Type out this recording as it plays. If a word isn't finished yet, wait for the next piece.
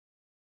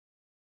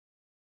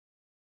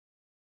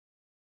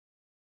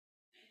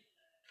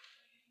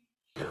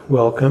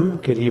Welcome.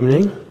 Good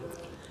evening.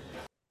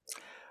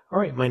 All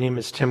right, my name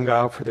is Tim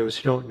Gao. For those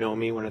who don't know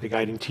me, one of the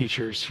guiding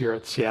teachers here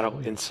at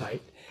Seattle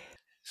Insight.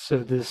 So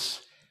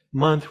this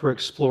month we're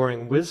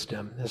exploring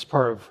wisdom as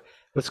part of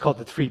what's called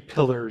the three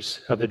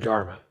pillars of the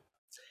Dharma.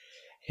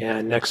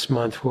 And next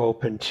month we'll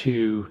open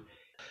to,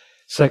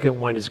 second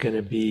one is going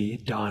to be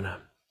Dana.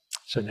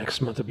 So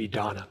next month will be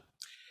Dana.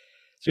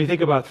 So you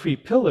think about three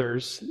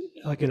pillars,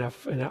 like in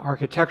an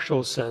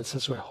architectural sense,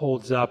 that's what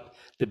holds up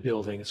the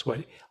building. It's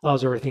what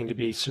allows everything to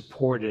be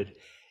supported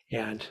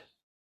and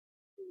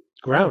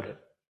grounded.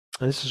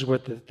 And this is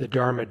what the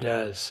Dharma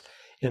does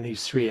in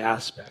these three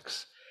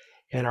aspects.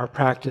 And our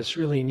practice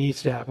really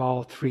needs to have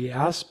all three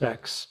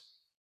aspects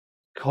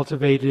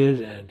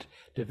cultivated and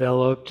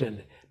developed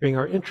and bring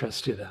our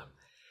interest to them.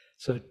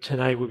 So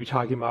tonight we'll be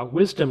talking about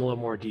wisdom in a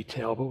little more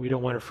detail, but we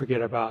don't want to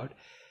forget about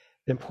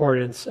the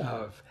importance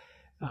of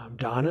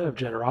dana, of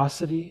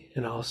generosity,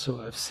 and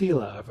also of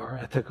sila, of our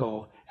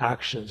ethical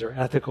actions or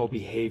ethical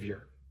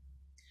behavior.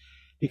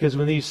 Because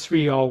when these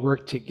three all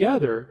work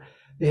together,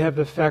 they have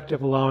the effect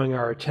of allowing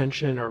our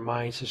attention, our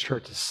minds to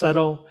start to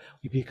settle.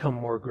 We become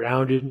more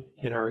grounded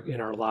in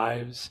our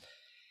lives.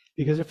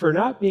 Because if we're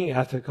not being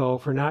ethical,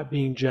 if we're not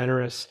being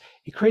generous,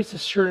 it creates a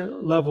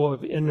certain level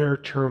of inner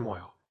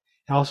turmoil.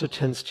 It also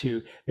tends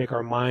to make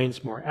our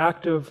minds more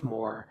active,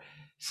 more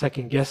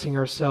second-guessing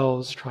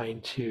ourselves,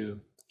 trying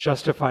to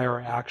justify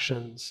our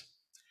actions.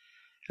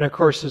 And of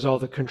course, there's all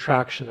the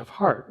contraction of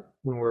heart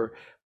when we're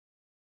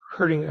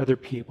hurting other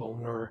people,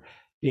 when we're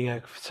being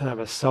a kind of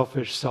a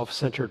selfish,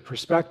 self-centered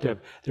perspective,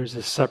 there's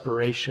this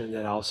separation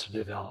that also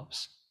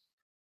develops,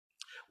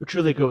 which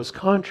really goes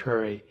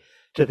contrary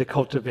to the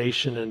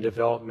cultivation and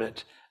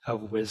development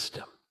of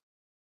wisdom.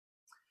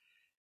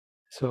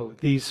 So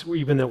these,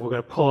 even though we're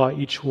going to pull out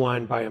each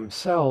one by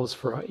themselves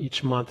for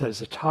each month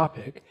as a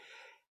topic,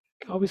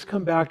 always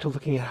come back to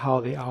looking at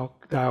how they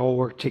all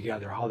work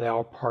together, how they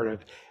all part of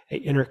an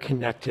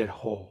interconnected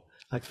whole,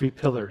 like three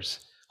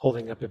pillars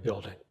holding up a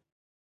building.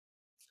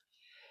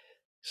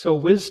 So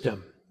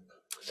wisdom,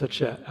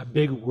 such a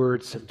big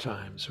word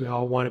sometimes. We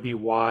all want to be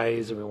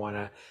wise, and we want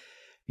to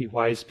be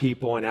wise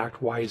people and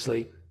act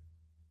wisely.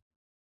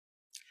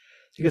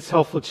 I think it's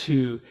helpful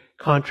to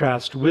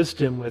contrast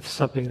wisdom with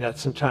something that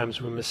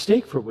sometimes we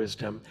mistake for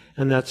wisdom,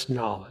 and that's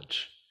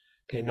knowledge.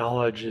 Okay,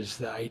 knowledge is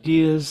the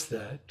ideas,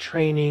 the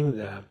training,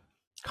 the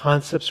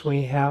concepts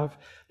we have.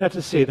 Not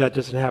to say that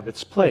doesn't have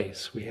its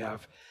place.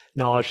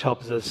 Knowledge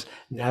helps us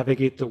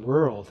navigate the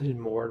world in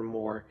more and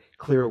more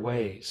clear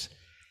ways.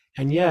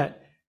 And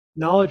yet,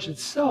 knowledge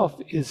itself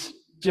is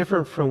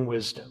different from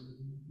wisdom.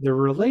 They're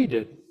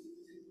related,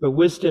 but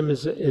wisdom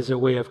is a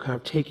way of kind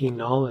of taking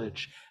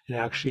knowledge and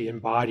actually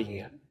embodying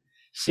it,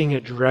 seeing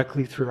it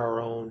directly through our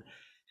own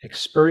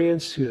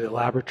experience, through the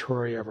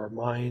laboratory of our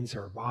minds,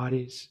 our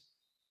bodies.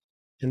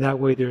 And that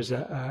way there's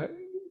a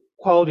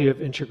quality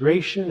of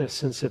integration, a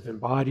sense of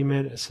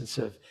embodiment, a sense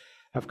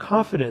of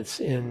confidence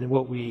in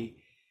what we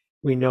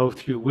know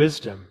through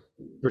wisdom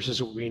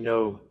versus what we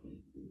know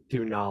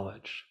through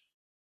knowledge.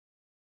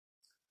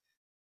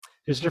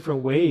 There's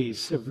different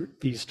ways of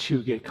these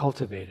two get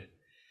cultivated.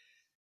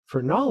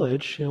 For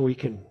knowledge, we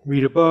can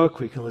read a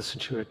book, we can listen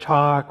to a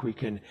talk, we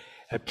can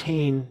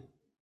obtain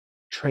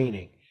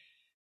training.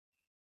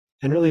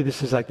 And really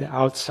this is like the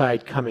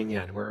outside coming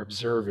in. We're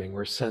observing,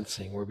 we're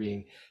sensing, we're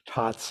being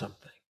taught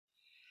something.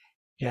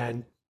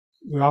 And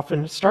we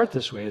often start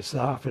this way. It's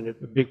often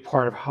a big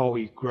part of how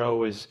we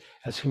grow as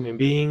human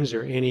beings,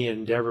 or any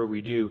endeavor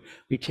we do,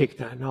 we take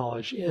that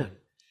knowledge in.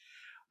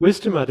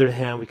 Wisdom, on the other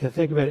hand, we can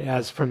think of it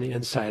as from the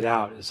inside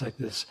out. It's like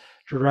this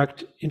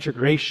direct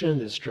integration,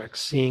 this direct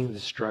seeing,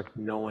 this direct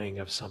knowing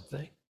of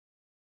something.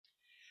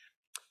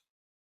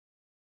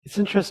 It's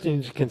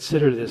interesting to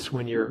consider this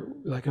when you're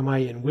like, am I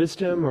in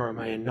wisdom or am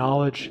I in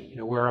knowledge?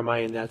 Where am I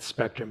in that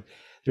spectrum?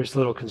 There's a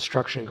little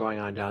construction going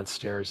on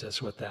downstairs.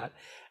 That's what that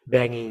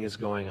banging is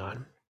going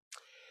on.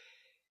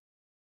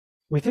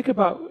 When we think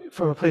about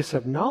from a place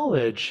of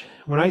knowledge,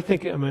 when I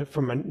think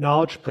from a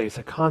knowledge place,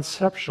 a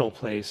conceptual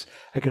place,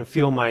 I can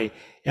feel my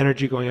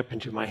energy going up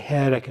into my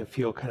head. I can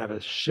feel kind of a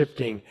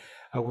shifting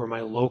of where my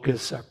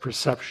locus of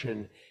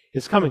perception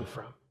is coming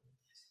from.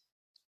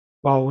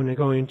 While when I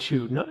go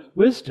into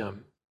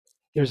wisdom,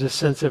 there's a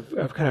sense of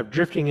kind of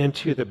drifting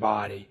into the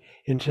body,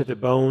 into the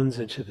bones,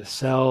 into the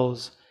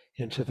cells,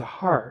 into the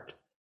heart.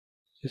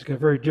 It's got a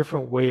very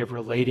different way of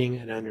relating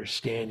and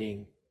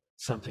understanding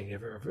something,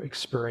 of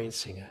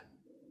experiencing it.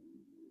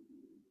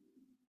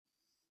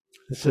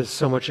 This is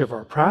so much of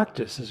our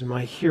practice, is when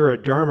I hear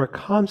a Dharma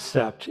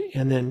concept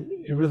and then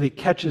it really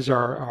catches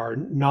our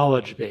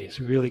knowledge base.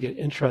 We really get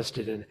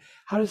interested in,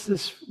 how does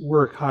this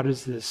work? How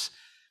does this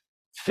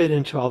fit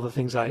into all the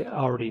things I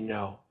already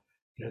know?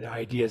 The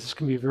ideas. This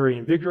can be very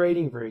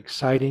invigorating, very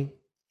exciting.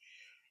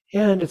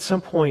 And at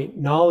some point,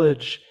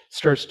 knowledge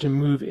starts to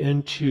move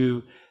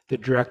into the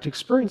direct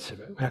experience of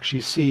it. We actually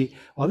see,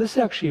 well, this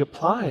actually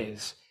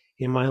applies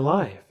in my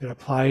life. It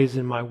applies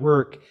in my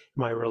work, in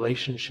my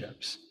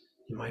relationships,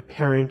 in my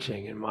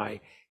parenting, in my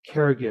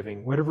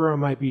caregiving, whatever I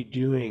might be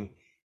doing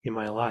in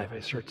my life. I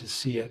start to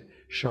see it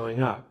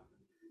showing up.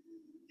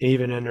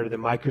 Even under the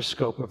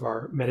microscope of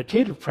our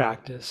meditative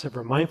practice, of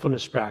our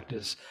mindfulness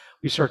practice,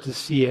 we start to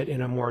see it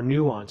in a more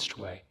nuanced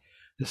way.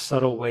 The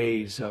subtle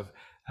ways of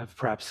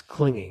perhaps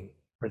clinging,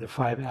 or the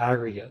five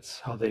aggregates,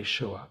 how they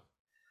show up.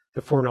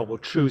 The Four Noble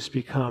Truths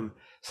become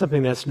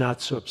something that's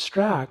not so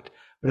abstract,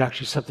 but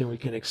actually something we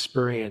can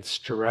experience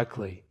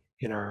directly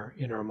in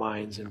our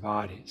minds and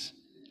bodies.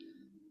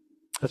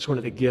 That's one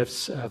of the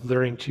gifts of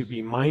learning to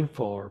be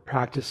mindful or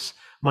practice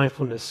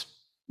mindfulness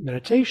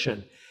meditation.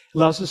 It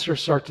allows us to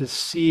start to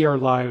see our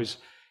lives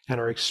and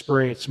our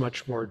experience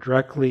much more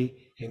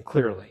directly and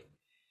clearly.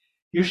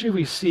 Usually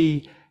we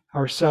see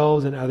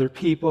ourselves and other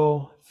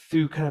people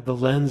through kind of the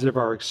lens of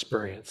our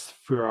experience,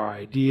 through our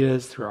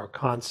ideas, through our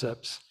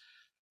concepts.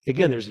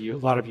 Again, there's a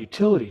lot of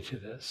utility to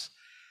this.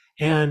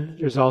 And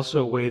there's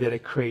also a way that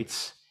it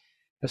creates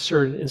a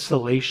certain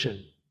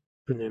insulation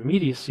from the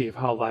immediacy of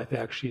how life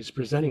actually is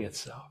presenting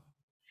itself.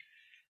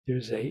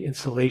 There's an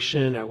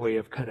insulation, a way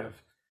of kind of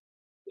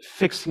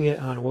fixing it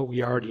on what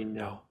we already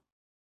know.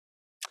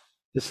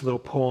 This little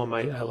poem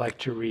I like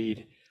to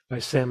read by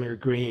Samuel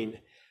Green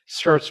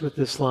starts with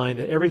this line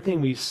that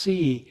everything we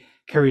see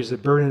carries the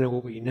burden of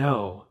what we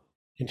know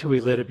until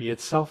we let it be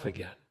itself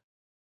again.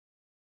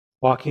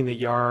 Walking the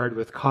yard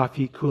with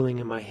coffee cooling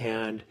in my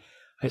hand,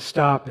 I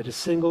stop at a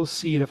single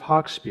seed of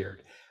hawksbeard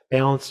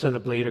balanced on a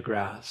blade of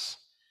grass.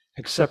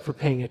 Except for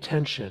paying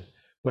attention,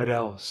 what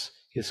else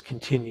is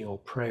continual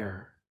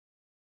prayer?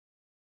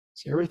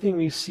 So everything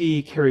we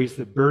see carries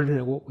the burden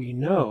of what we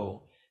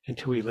know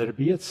until we let it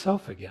be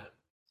itself again.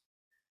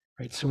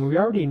 Right? So when we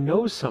already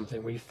know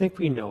something, we think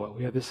we know it.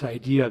 We have this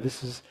idea,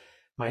 this is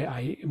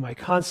my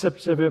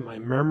concepts of it, my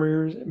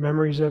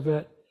memories of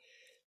it.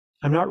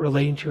 I'm not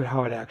relating to it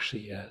how it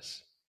actually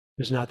is.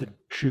 There's not the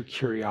true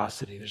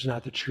curiosity. There's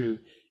not the true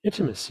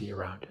intimacy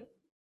around it.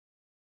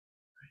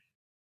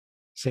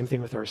 Same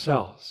thing with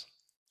ourselves.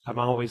 I'm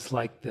always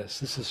like this.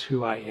 This is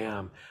who I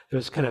am.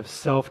 Those kind of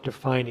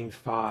self-defining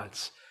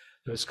thoughts,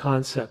 those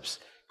concepts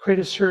create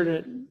a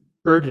certain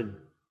burden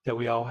that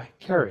we all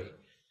carry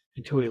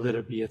until we let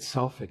it be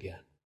itself again.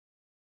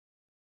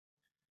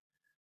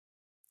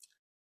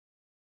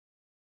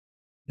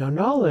 Now,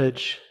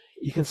 knowledge,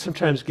 you can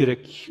sometimes get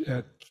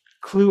a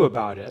clue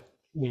about it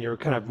when you're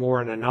kind of more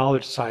on the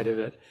knowledge side of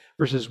it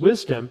versus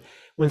wisdom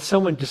when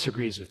someone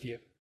disagrees with you.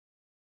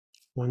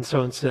 When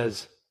someone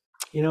says,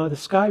 the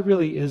sky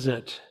really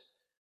isn't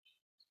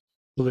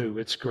blue,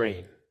 it's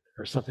green,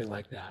 or something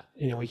like that.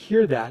 We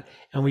hear that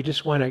and we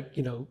just want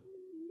to,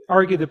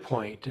 argue the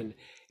point. And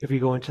if we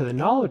go into the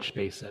knowledge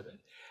base of it,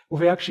 if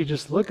we actually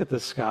just look at the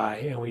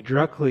sky and we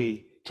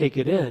directly take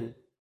it in,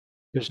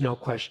 there's no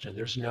question,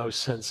 there's no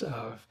sense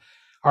of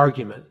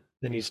argument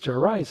that needs to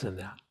arise in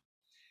that.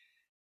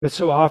 But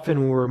so often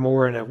when we're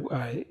more in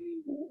a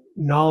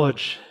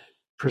knowledge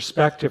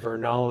perspective or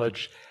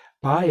knowledge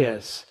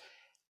bias,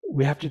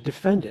 we have to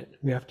defend it.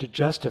 We have to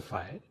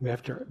justify it.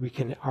 We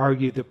can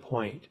argue the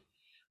point.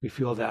 We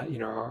feel that,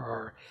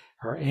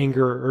 our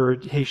anger or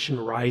irritation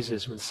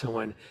rises when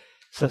someone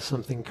says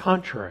something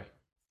contrary.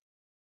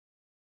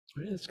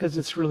 It's because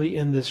it's really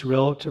in this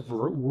relative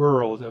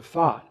world of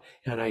thought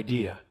and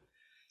idea.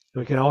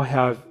 And we can all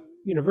have,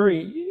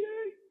 very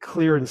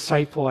clear,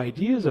 insightful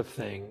ideas of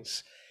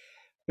things.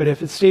 But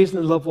if it stays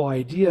in the level of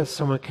idea,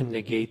 someone can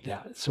negate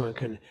that. Someone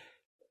can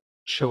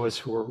show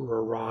us we're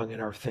wrong in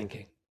our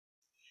thinking.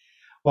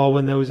 Well,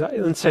 when those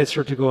insights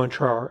start to go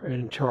into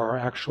our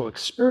actual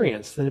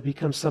experience, then it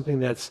becomes something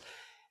that's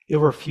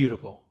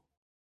irrefutable.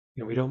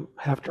 We don't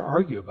have to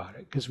argue about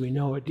it because we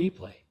know it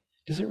deeply.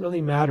 It doesn't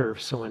really matter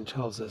if someone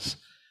tells us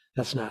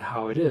that's not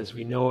how it is.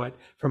 We know it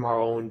from our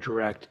own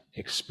direct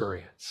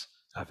experience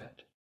of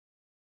it.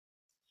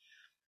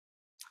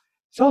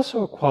 It's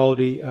also a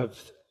quality of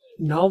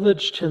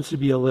knowledge tends to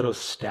be a little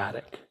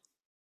static.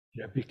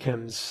 It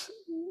becomes,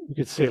 you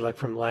could say, like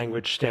from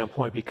language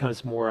standpoint,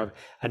 becomes more of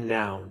a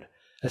noun.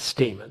 A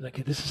statement,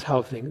 like this is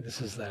how things, this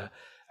is a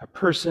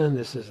person,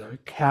 this is a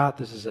cat,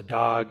 this is a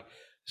dog,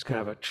 there's kind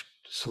of a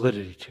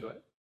solidity to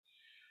it.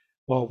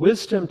 While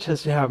wisdom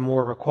tends to have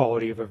more of a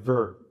quality of a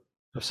verb,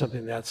 of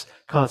something that's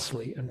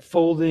constantly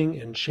unfolding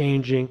and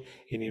changing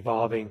and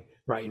evolving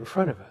right in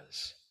front of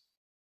us.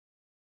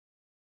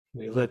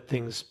 We let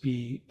things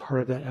be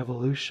part of that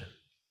evolution.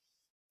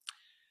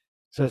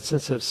 So that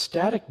sense of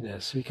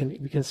staticness, we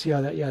can see how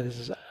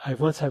that,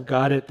 once I've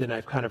got it, then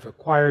I've kind of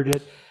acquired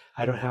it.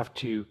 I don't have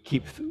to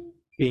keep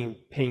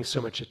paying so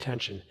much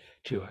attention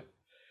to it.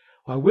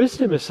 While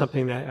wisdom is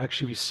something that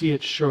actually we see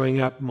it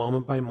showing up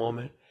moment by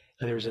moment,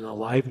 and there's an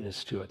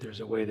aliveness to it. There's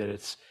a way that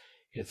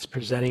it's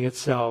presenting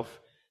itself,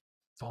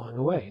 falling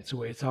away. It's a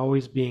way it's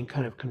always being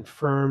kind of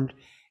confirmed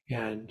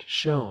and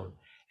shown,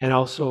 and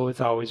also it's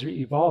always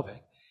evolving.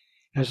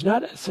 And it's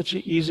not such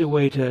an easy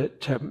way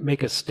to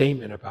make a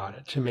statement about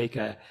it, to make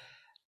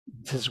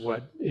this is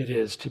what it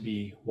is to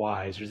be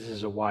wise, or this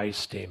is a wise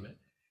statement.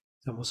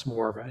 It's almost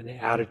more of an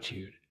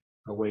attitude,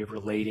 a way of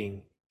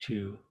relating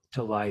to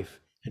life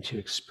and to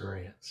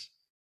experience.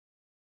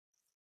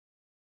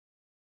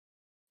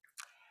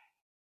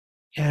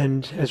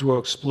 And as we'll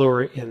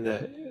explore in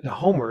the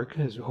homework,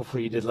 as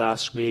hopefully you did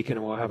last week,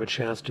 and we'll have a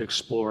chance to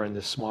explore in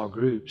the small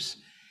groups,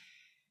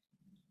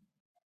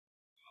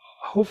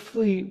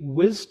 hopefully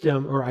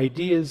wisdom or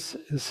ideas,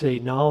 say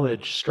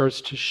knowledge,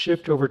 starts to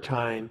shift over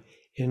time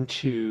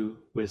into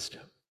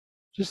wisdom,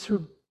 just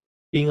through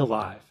being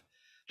alive,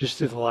 just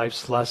through the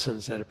life's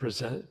lessons that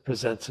it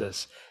presents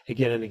us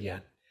again and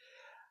again.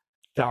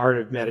 The art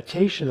of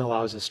meditation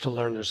allows us to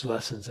learn those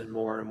lessons in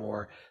more and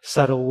more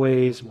subtle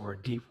ways, more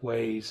deep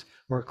ways,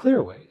 more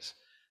clear ways.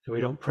 That we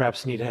don't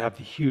perhaps need to have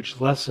the huge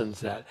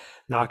lessons that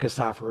knock us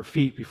off our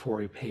feet before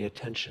we pay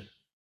attention.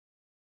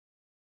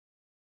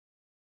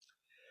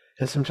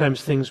 And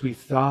sometimes things we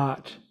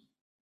thought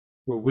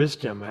were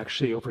wisdom,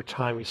 actually over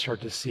time we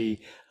start to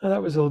see, oh,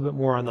 that was a little bit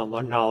more on the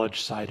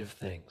knowledge side of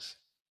things.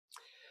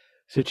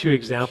 So 2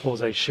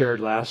 examples I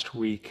shared last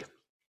week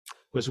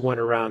was one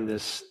around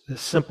this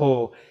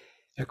simple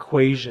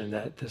equation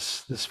that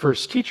this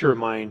first teacher of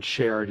mine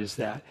shared, is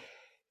that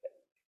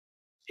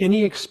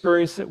any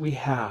experience that we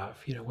have,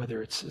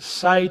 whether it's a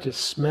sight, a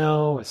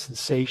smell, a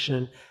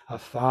sensation, a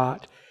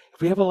thought,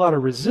 if we have a lot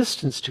of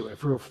resistance to it,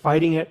 if we're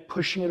fighting it,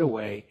 pushing it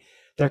away,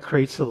 that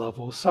creates a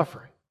level of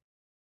suffering.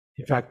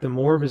 In fact, the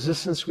more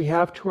resistance we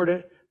have toward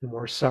it, the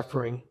more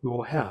suffering we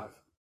will have.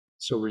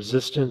 So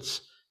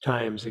resistance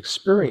times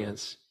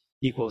experience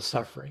equals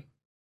suffering.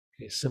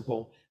 Okay,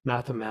 simple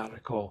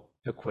mathematical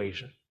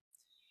equation.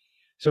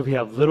 So if we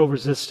have little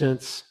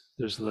resistance,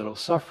 there's little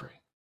suffering,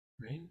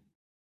 right?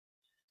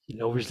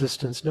 No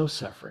resistance, no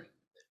suffering,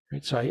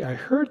 right? So I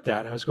heard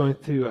that. I was going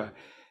through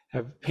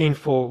a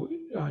painful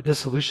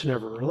dissolution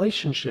of a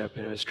relationship,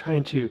 and I was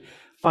trying to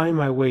find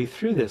my way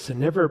through this and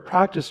never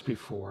practiced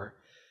before,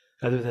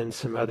 other than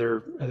some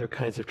other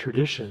kinds of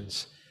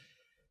traditions.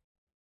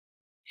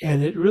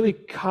 And it really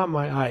caught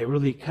my eye. It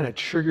really kind of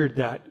triggered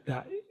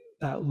that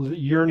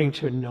yearning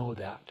to know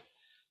that,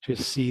 to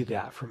see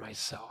that for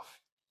myself.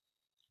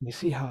 And you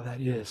see how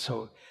that is.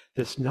 So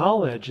this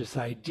knowledge, this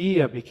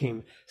idea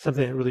became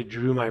something that really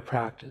drew my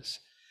practice.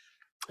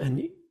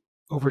 And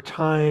over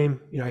time,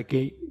 I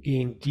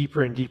gained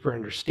deeper and deeper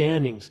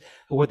understandings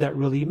of what that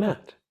really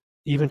meant.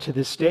 Even to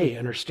this day,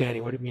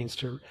 understanding what it means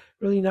to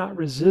really not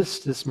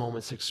resist this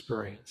moment's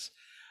experience,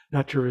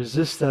 not to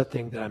resist that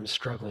thing that I'm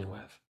struggling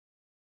with.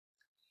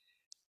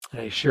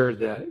 And I shared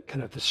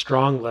the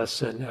strong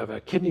lesson of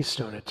a kidney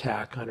stone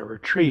attack on a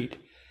retreat,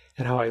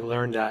 and how I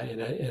learned that in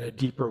a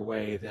deeper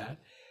way, that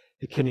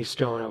the kidney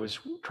stone, I was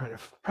trying to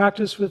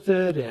practice with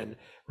it and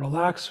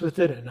relax with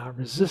it and not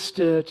resist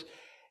it,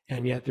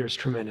 and yet there's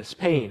tremendous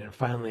pain. And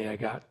finally I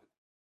got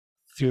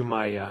through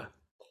my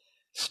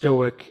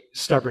stoic,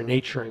 stubborn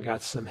nature and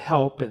got some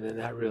help, and then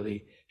that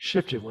really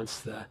shifted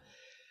once the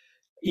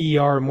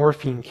ER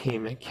morphine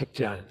came and kicked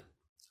in.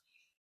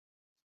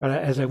 But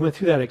as I went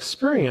through that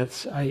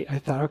experience, I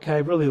thought, okay, I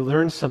really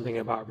learned something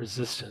about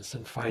resistance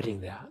and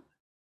fighting that.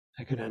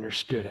 I could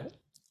understood it.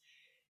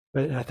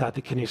 But I thought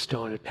the kidney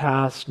stone had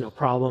passed, no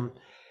problem.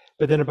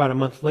 But then about a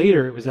month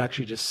later, it was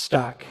actually just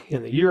stuck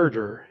in the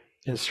ureter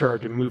and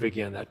started to move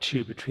again, that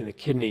tube between the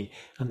kidney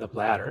and the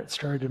bladder. It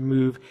started to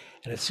move,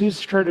 and as soon as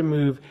it started to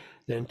move,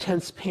 the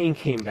intense pain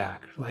came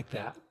back like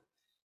that.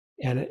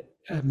 And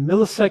a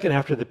millisecond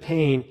after the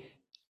pain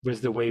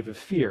was the wave of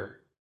fear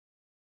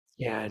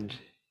and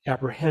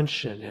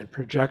apprehension and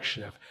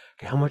projection of,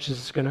 okay, how much is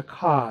this going to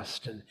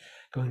cost, and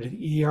going to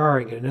the ER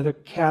and get another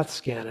CAT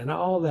scan and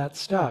all that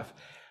stuff.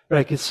 But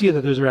I could see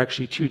that those are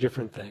actually 2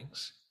 different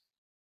things.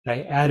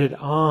 I added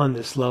on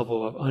this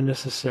level of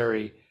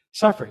unnecessary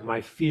suffering, my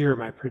fear,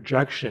 my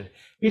projection,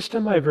 based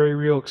on my very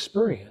real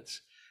experience.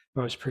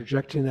 I was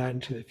projecting that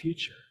into the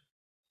future.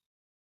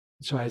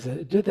 So as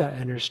I did that, I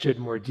understood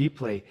more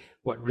deeply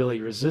what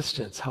really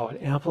resistance, how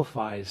it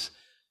amplifies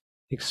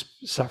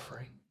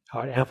suffering,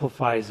 how it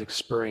amplifies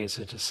experience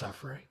into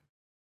suffering.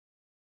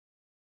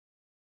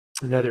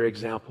 Another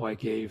example I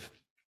gave,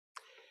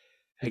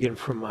 again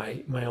from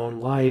my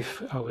own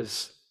life, I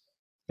was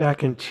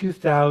back in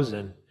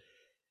 2000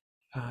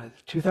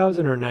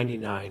 or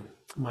 99,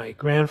 my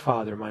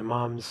grandfather, my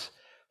mom's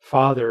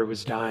father,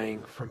 was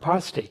dying from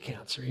prostate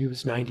cancer. He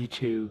was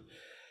 92,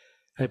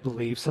 I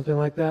believe, something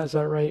like that. Is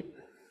that right?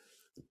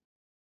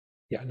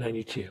 Yeah,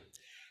 92.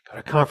 Got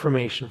a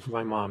confirmation from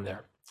my mom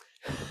there.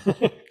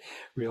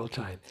 Real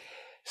time.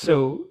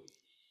 So,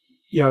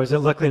 I was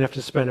lucky enough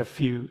to spend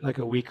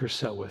a week or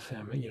so with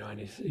him, and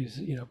he's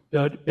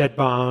bed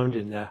bound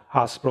in the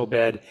hospital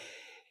bed,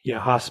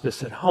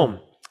 hospice at home,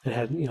 and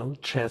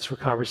had, chance for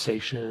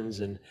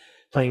conversations and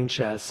playing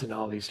chess and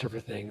all these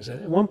different things.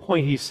 And at one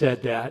point he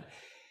said that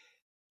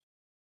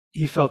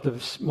he felt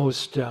the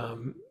most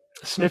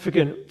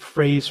significant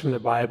phrase from the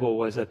Bible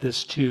was that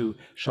this too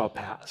shall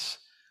pass.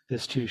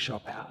 This too shall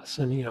pass.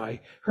 And,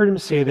 I heard him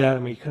say that,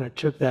 and we kind of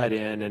took that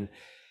in, and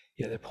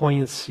the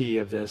poignancy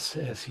of this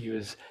as he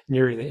was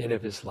nearing the end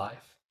of his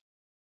life.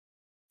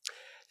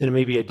 Then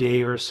maybe a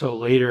day or so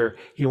later,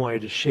 he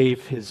wanted to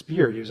shave his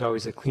beard. He was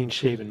always a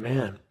clean-shaven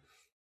man.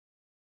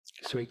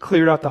 So he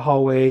cleared out the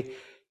hallway,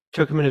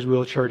 took him in his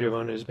wheelchair to go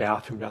into his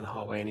bathroom down the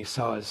hallway, and he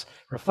saw his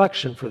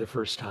reflection for the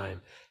first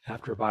time.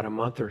 after about a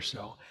month or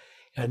so.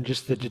 And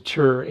just the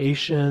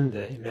deterioration,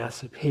 the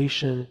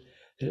emancipation,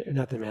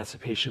 not the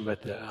emancipation,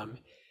 but the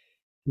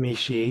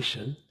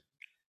emaciation.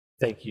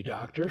 Thank you,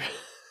 doctor.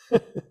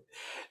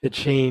 The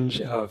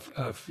change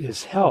of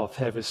his health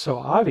was so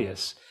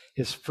obvious.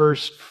 His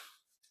first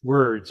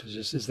words was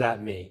just, "Is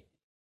that me?"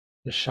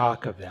 The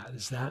shock of that.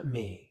 Is that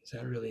me? Is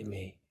that really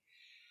me?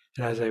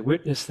 And as I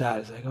witnessed that,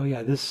 it's like, oh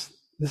yeah, this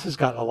has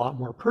gotten a lot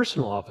more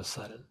personal all of a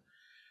sudden.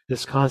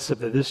 This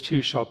concept that this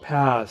too shall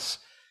pass,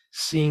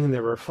 seeing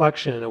the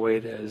reflection in a way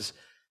that is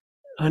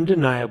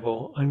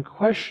undeniable,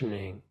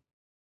 unquestioning,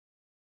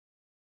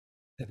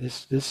 that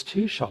this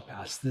too shall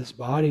pass, this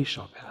body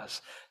shall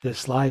pass,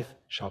 this life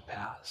shall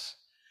pass.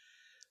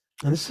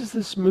 And this is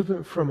this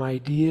movement from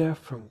idea,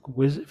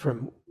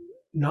 from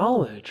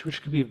knowledge,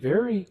 which could be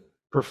very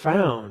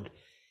profound,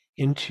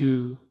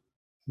 into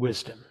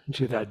wisdom,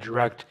 into that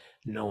direct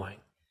knowing,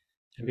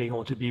 and being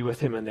able to be with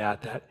him in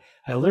that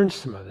I learned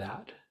some of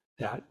that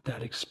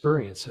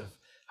experience of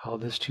how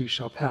this too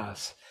shall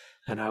pass,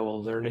 and I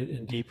will learn it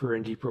in deeper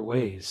and deeper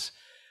ways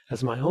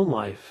as my own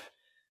life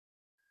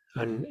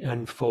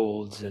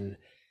unfolds and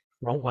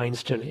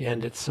winds to an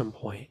end at some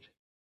point.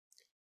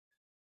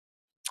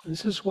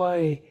 This is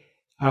why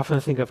I often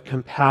think of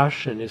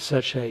compassion as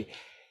such a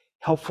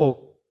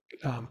helpful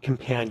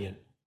companion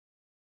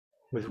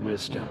with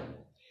wisdom.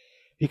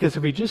 Because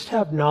if we just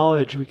have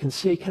knowledge, we can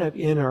see kind of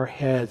in our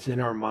heads, in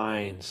our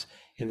minds,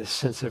 in the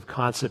sense of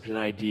concept and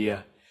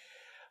idea.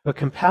 But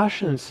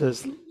compassion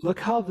says, look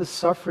how the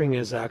suffering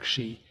is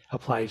actually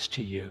applies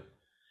to you.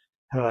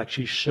 How it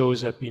actually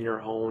shows up in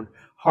your own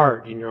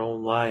heart, in your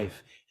own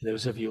life, and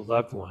those of you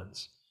loved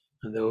ones,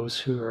 and those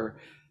who are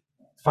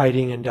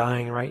fighting and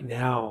dying right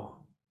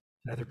now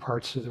in other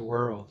parts of the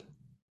world.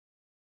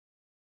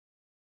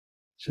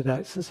 So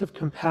that sense of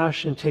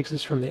compassion takes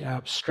us from the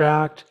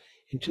abstract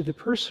into the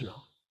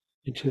personal,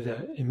 into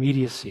the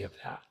immediacy of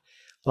that,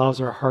 allows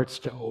our hearts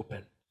to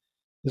open.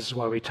 This is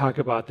why we talk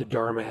about the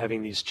Dharma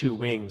having these two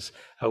wings,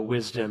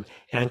 wisdom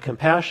and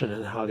compassion,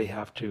 and how they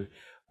have to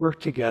work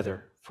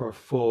together for a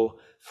full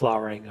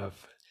flowering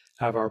of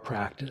our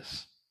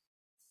practice.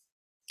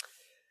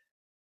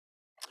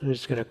 I'm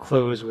just going to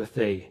close with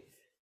a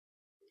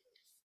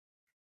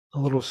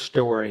little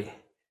story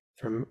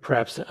from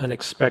perhaps an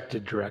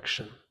unexpected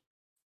direction.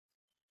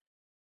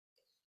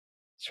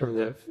 It's from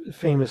the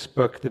famous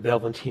book, The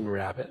Velveteen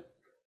Rabbit.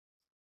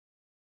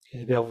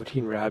 The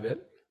Velveteen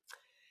Rabbit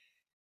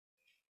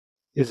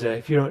is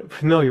if you're not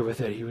familiar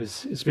with it,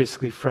 is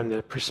basically from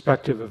the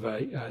perspective of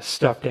a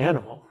stuffed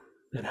animal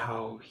and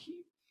how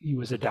he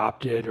was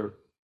adopted or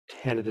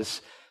handed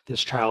this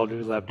child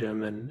who loved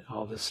him and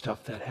all this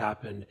stuff that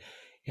happened.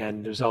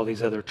 And there's all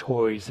these other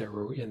toys that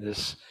were in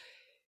this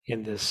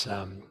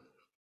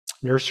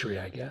nursery,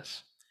 I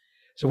guess.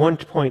 So at one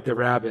point, the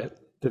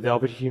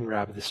Velveteen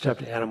Rabbit, the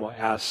stuffed animal,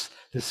 asks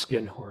the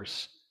skin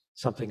horse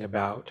something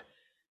about,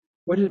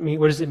 what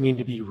does it mean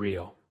to be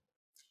real?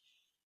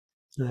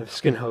 And the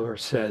skin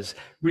horse says,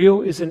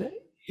 real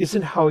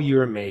isn't how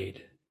you're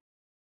made.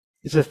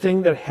 It's a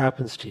thing that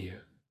happens to you.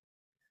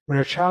 When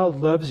a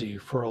child loves you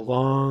for a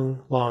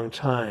long, long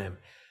time,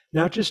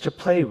 not just to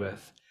play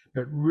with,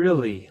 but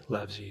really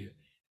loves you,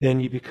 then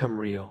you become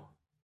real.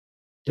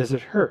 Does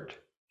it hurt?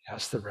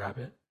 Asked the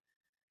rabbit.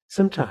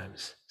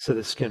 Sometimes, said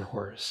the skin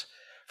horse,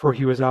 for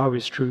he was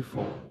always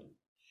truthful.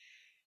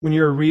 When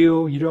you're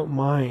real, you don't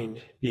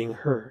mind being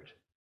hurt.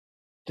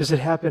 Does it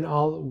happen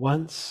all at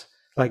once,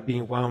 like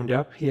being wound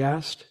up, he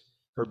asked,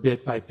 or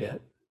bit by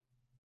bit?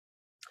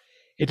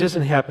 It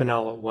doesn't happen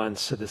all at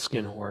once, said the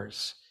skin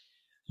horse.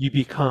 You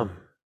become.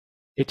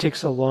 It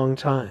takes a long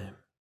time.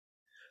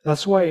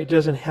 That's why it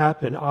doesn't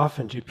happen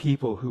often to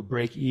people who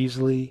break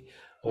easily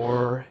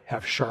or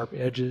have sharp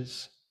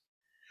edges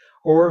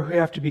or who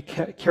have to be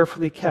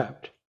carefully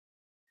kept.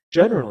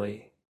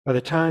 Generally, by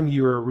the time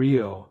you are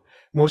real,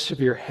 most of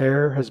your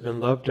hair has been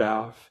loved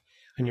off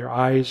and your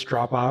eyes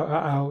drop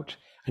out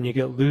and you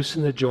get loose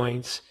in the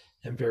joints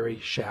and very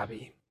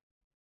shabby.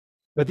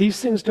 But these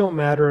things don't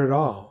matter at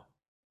all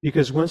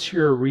because once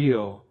you're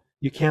real,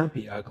 you can't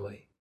be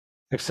ugly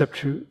except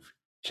to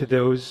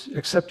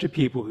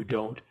people who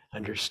don't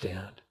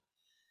understand.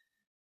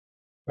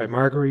 By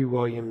Marguerite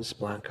Williams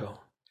Blanco,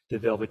 The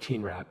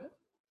Velveteen Rabbit.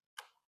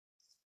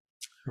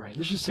 All right,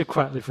 let's just sit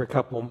quietly for a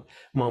couple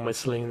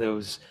moments, letting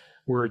those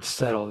words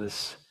settle,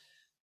 this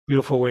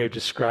beautiful way of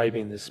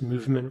describing this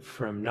movement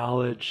from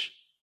knowledge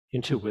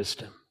into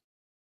wisdom,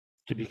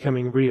 to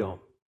becoming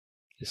real,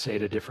 to say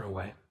it a different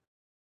way.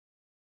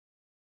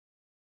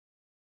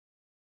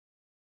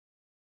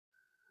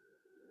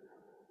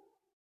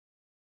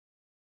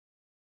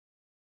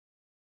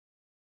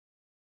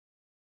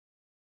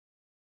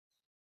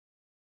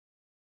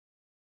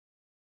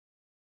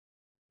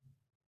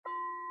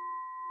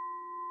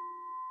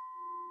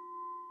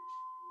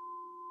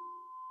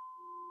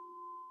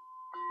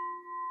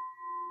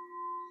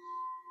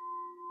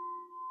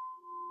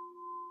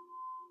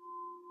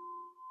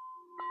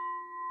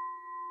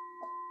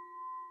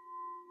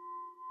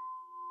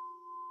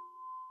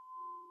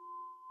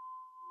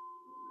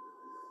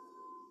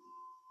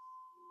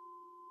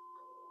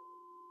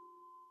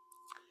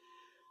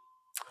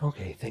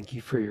 Okay, thank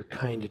you for your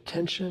kind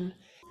attention.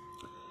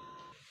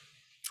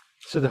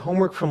 So the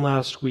homework from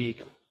last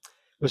week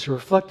was to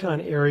reflect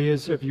on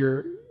areas of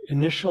your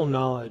initial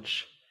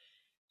knowledge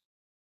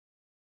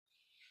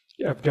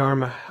of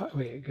Dharma.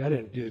 Wait, I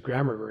didn't do the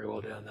grammar very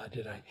well down that,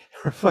 did I?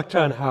 Reflect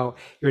on how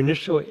your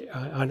initial,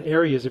 on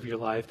areas of your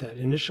life, that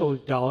initial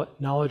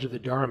knowledge of the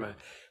Dharma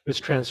was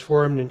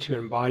transformed into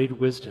embodied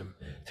wisdom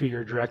through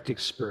your direct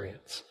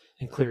experience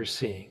and clear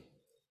seeing.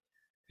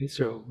 Okay,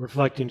 so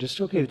reflecting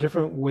just, okay, the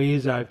different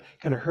ways I've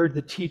kind of heard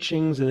the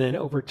teachings, and then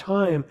over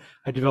time,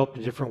 I developed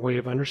a different way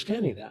of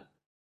understanding that.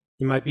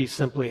 It might be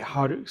simply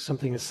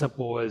something as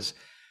simple as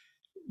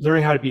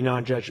learning how to be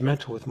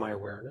non-judgmental with my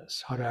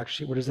awareness. How to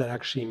actually, what does that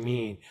actually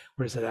mean?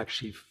 What does that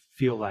actually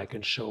feel like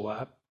and show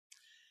up?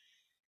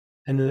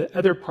 And the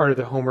other part of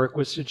the homework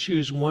was to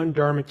choose one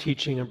Dharma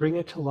teaching and bring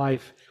it to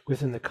life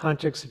within the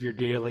context of your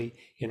daily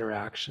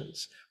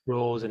interactions,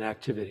 roles, and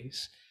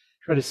activities.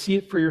 Try to see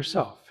it for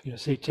yourself.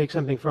 Say take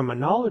something from a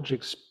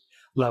knowledge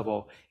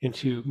level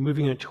into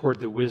moving it toward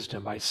the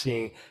wisdom by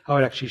seeing how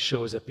it actually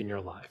shows up in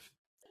your life.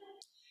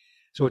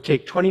 So it'll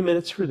take 20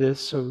 minutes for this,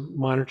 so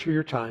monitor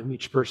your time.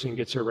 Each person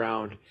gets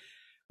around,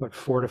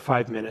 4 to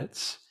 5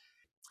 minutes.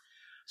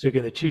 So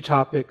again, the two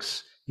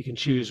topics, you can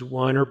choose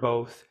one or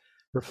both.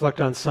 Reflect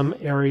on some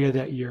area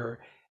that your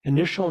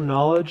initial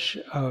knowledge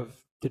of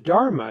the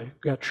Dharma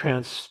got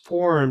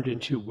transformed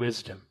into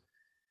wisdom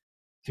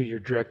through your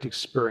direct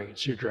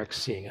experience, your direct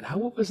seeing. And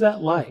what was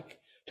that like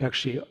to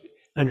actually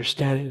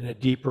understand it in a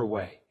deeper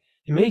way?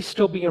 It may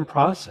still be in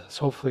process.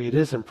 Hopefully it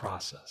is in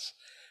process,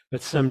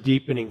 but some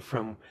deepening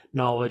from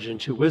knowledge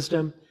into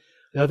wisdom.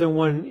 The other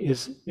one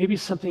is maybe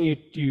something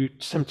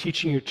some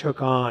teaching you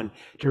took on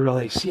to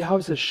really see, how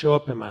does this show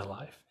up in my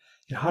life?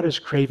 How does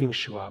craving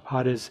show up?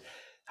 How does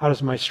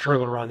my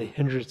struggle around the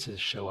hindrances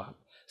show up?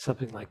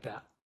 Something like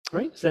that.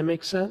 Right? Does that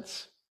make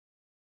sense?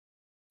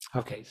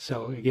 Okay,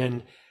 so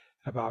again,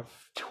 about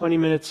 20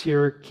 minutes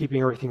here,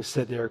 keeping everything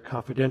said there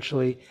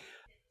confidentially.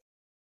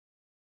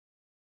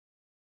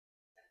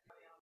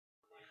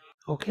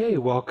 Okay,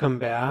 welcome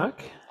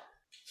back.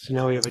 So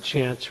now we have a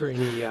chance for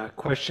any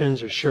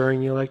questions or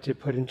sharing you'd like to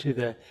put into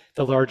the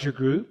larger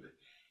group.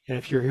 And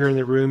if you're here in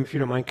the room, if you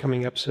don't mind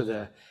coming up so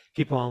the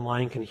people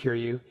online can hear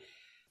you.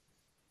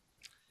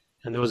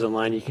 And those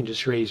online, you can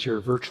just raise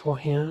your virtual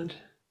hand.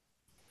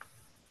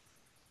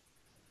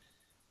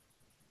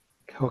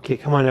 Okay,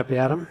 come on up,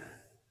 Adam.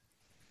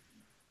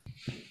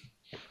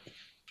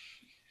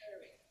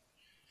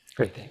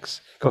 Great,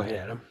 thanks. Go ahead,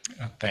 Adam.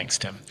 Thanks,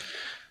 Tim.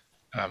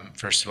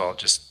 First of all,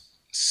 just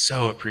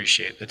so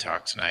appreciate the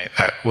talk tonight.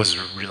 That was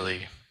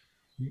really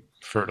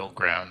fertile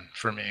ground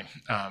for me.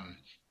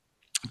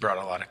 Brought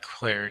a lot of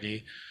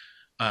clarity.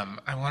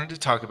 I wanted to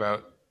talk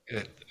about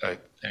an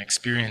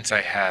experience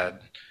I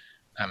had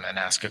and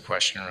ask a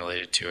question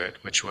related to it,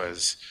 which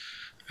was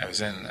I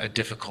was in a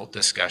difficult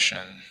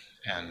discussion,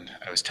 and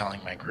I was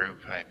telling my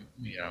group I,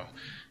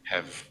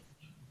 have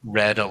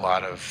read a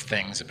lot of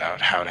things about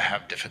how to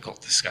have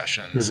difficult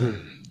discussions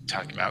and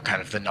talking about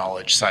kind of the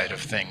knowledge side of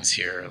things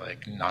here,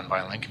 like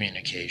nonviolent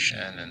communication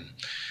and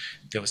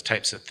those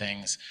types of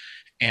things.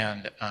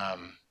 And I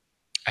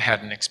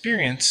had an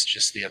experience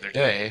just the other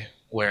day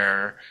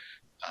where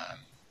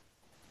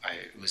I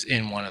was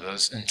in one of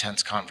those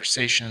intense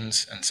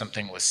conversations and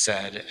something was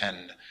said,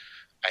 and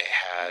I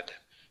had,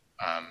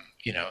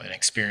 an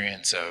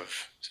experience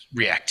of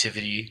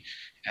reactivity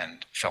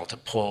and felt a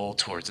pull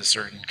towards a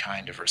certain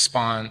kind of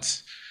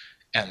response.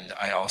 And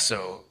I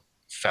also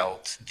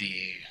felt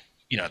the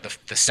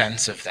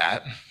sense of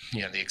that,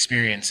 the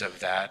experience of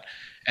that,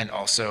 and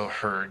also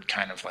heard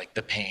kind of like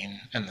the pain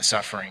and the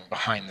suffering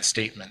behind the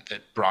statement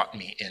that brought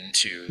me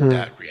into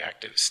that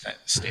reactive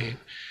state,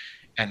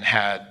 and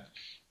had,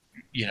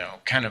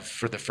 kind of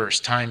for the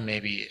first time,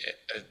 maybe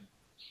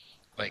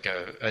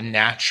a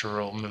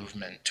natural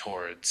movement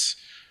towards,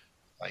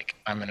 like,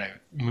 I'm going to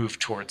move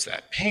towards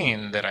that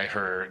pain that I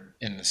heard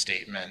in the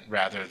statement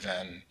rather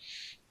than,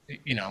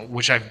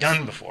 which I've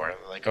done before.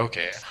 Like,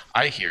 okay,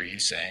 I hear you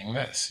saying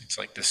this. It's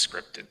like this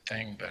scripted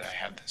thing, but I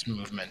had this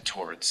movement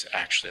towards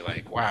actually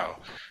like, wow,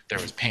 there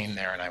was pain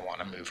there and I want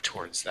to move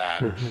towards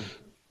that.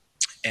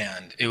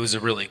 And it was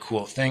a really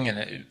cool thing.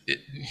 And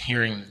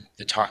hearing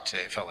the talk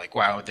today, it felt like,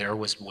 wow, there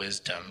was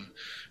wisdom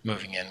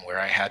moving in where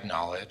I had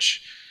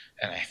knowledge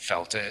and I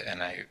felt it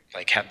and I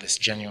like had this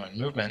genuine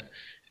movement.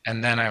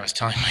 And then I was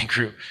telling my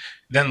group,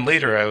 then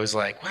later I was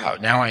like, wow,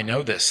 now I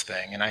know this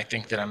thing, and I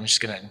think that I'm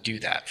just going to do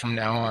that from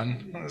now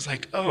on. I was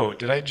like, oh,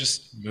 did I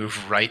just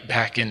move right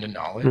back into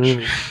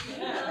knowledge?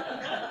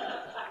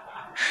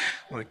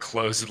 Like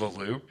close the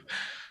loop.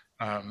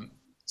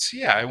 So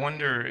yeah, I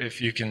wonder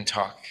if you can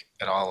talk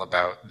at all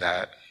about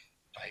that.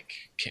 Like,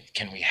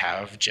 can we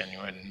have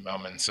genuine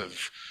moments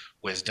of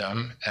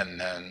wisdom and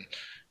then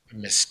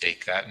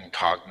mistake that and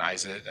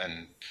cognize it,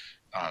 and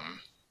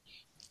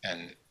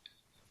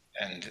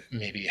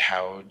maybe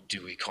how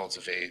do we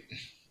cultivate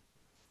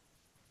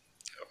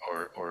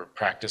or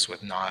practice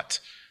with not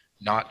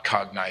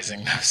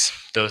cognizing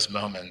those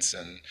moments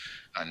and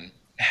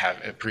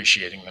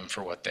appreciating them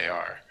for what they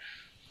are?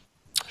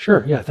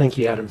 Sure. Yeah. Thank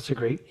you, Adam. It's a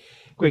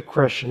great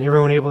question.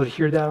 Everyone able to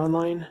hear that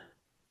online?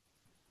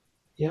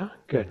 Yeah.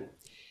 Good.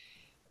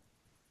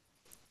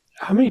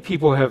 How many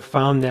people have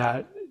found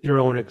that their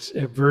own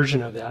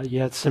version of that? You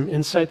had some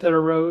insight that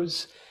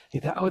arose.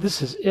 You thought, oh,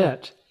 this is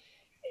it.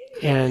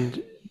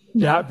 And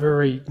that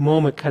very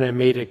moment kind of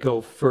made it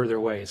go further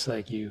away. It's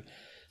like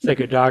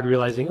a dog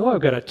realizing, oh,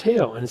 I've got a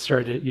tail, and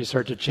you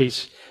start to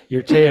chase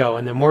your tail,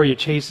 and the more you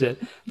chase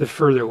it, the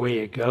further away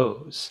it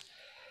goes.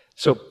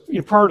 So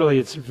partly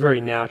it's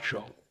very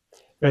natural.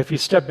 But if you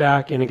step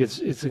back, and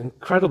it's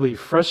incredibly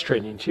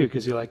frustrating too,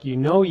 because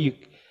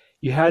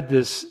you had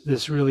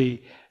this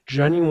really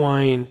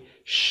genuine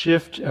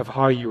shift of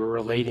how you were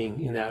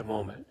relating in that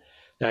moment.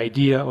 The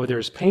idea, oh,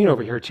 there's pain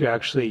over here, to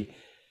actually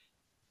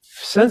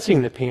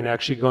sensing the pain,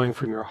 actually going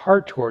from your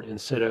heart toward,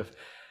 instead of,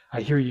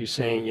 I hear you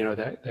saying,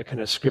 that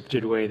kind of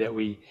scripted way that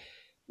we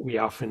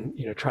often,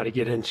 try to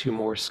get into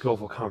more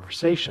skillful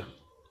conversation.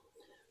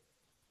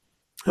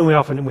 And we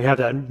have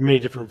that in many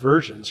different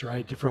versions,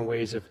 right? Different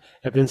ways of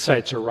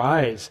insights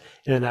arise.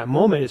 And in that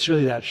moment, it's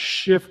really that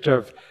shift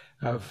of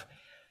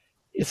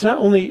it's not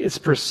only its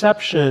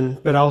perception,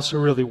 but also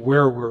really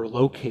where we're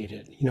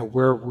located,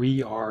 where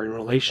we are in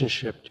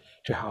relationship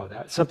to how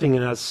that something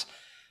in us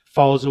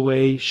falls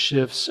away,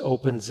 shifts,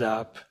 opens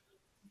up,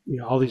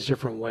 all these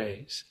different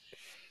ways.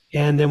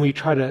 And then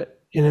and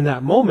in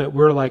that moment,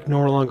 we're like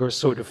no longer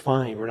so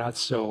defined. We're not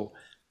so,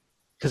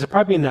 because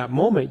probably in that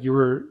moment,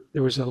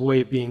 there was a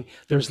way of being,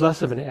 there's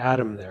less of an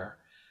Adam there.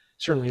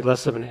 Certainly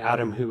less of an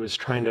Adam who was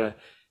trying to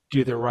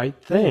do the right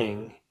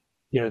thing,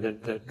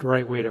 the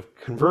right way to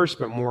converse,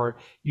 but more,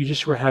 you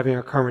just were having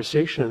a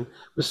conversation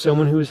with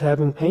someone who was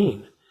having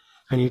pain.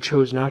 And you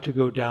chose not to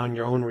go down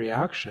your own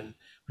reaction,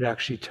 but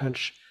actually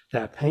touch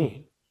that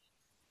pain.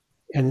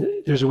 And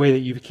there's a way that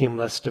you became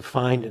less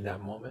defined in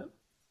that moment.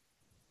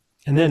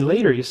 And then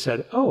later you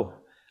said, oh,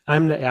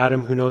 I'm the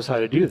Adam who knows how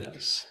to do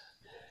this.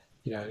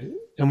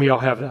 And we all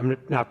have that. I'm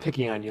not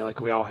picking on you, like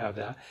we all have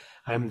that.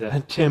 I'm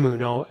the Tim who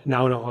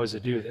now know how to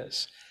do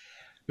this.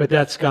 But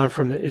that's gone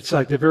from, it's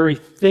like the very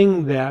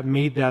thing that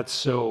made that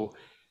so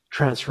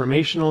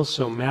transformational,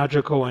 so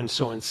magical, and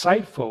so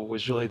insightful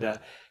was really the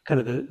kind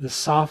of the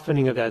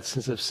softening of that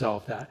sense of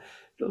self, that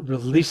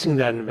releasing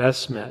that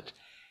investment.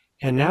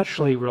 And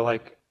naturally we're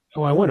like,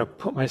 oh, I want to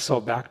put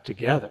myself back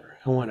together.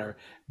 I want to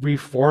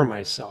reform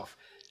myself,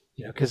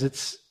 because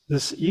it's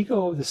this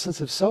ego, the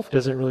sense of self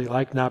doesn't really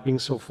like not being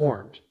so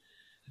formed.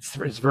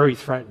 It's very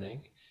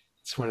threatening.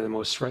 It's one of the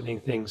most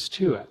threatening things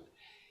to it,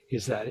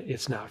 is that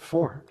it's not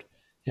formed.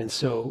 And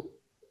so,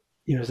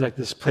 it's like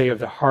this play of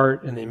the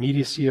heart and the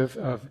immediacy of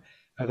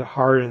the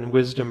heart and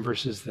wisdom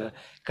versus the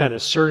kind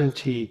of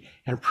certainty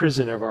and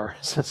prison of our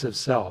sense of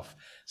self.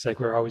 It's like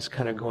we're always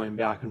kind of going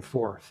back and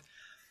forth.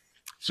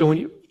 So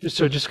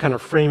just kind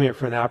of frame it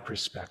from that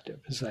perspective.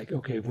 It's like,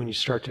 okay, when you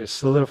start to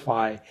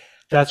solidify,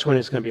 that's when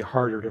it's going to be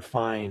harder to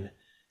find.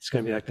 It's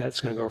going to be like that.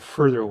 It's going to go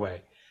further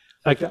away.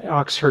 Like the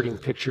ox herding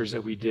pictures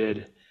that we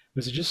did.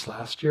 Was it just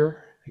last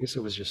year? I guess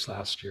it was just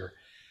last year.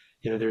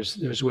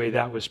 There's a way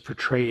that was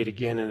portrayed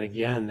again and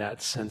again,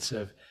 that sense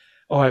of,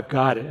 oh, I've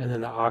got it, and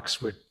then the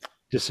ox would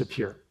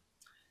disappear.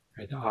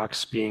 Right? The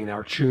ox being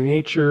our true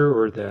nature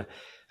or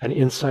an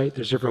insight.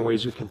 There's different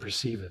ways we can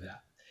perceive of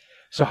that.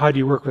 So how do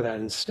you work with that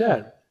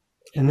instead?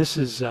 And this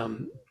is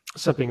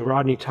something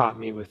Rodney taught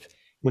me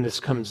when this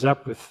comes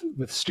up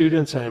with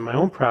students and in my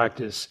own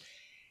practice,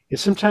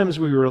 is sometimes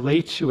we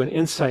relate to an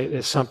insight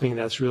as something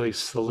that's really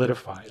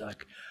solidified.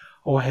 Like,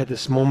 oh, I had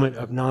this moment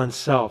of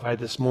non-self. I had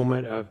this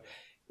moment of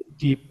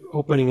deep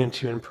opening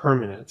into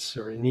impermanence,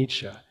 or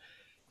Nietzsche.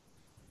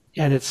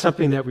 And it's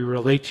something that we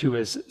relate to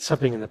as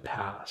something in the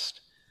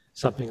past,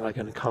 something like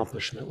an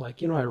accomplishment.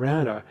 Like, I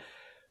ran a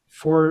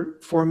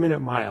 4-minute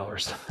mile or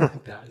something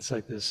like that. It's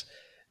like this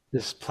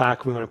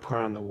plaque we want to put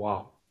on the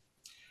wall.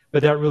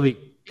 But that really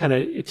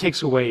it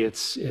takes away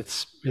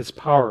its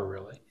power,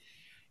 really.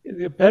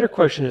 The better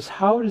question is,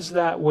 how does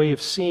that way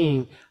of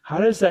seeing, how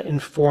does that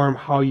inform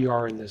how you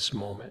are in this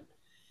moment?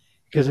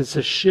 Because it's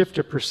a shift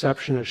of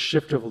perception, a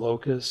shift of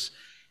locus.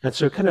 And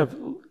so it kind of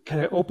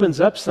opens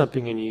up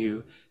something in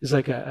you. It's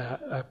like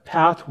a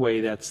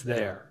pathway that's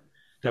there,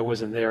 that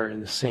wasn't there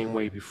in the same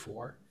way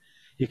before.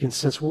 You can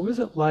sense, what was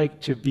it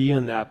like to be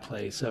in that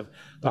place of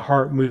the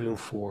heart moving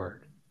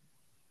forward,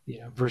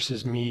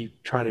 versus me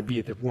trying to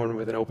be the one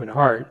with an open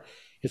heart.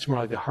 It's more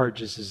like the heart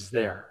just is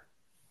there.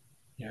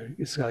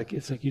 It's like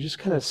you just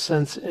kind of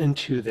sense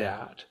into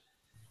that.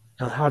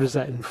 And how does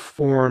that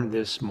inform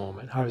this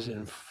moment? How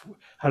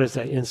does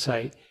that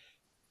insight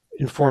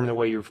inform the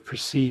way you're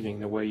perceiving,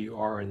 the way you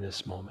are in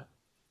this moment?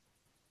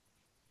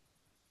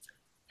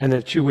 And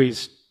the two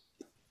ways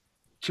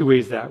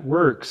that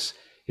works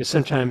is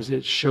sometimes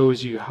it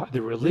shows you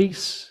the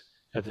release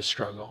of the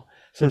struggle.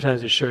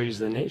 Sometimes it shows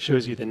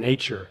you the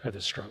nature of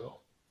the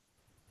struggle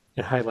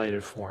in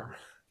highlighted form.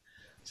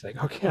 It's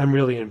like, okay, I'm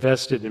really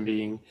invested in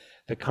being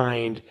the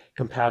kind,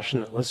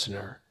 compassionate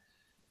listener.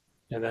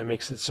 And that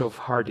makes it so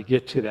hard to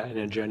get to that in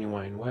a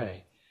genuine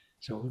way.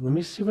 So let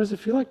me see, what does it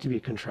feel like to be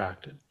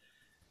contracted?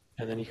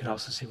 And then you can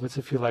also see, what's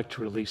it feel like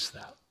to release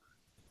that?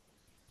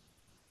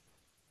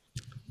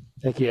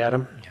 Thank you,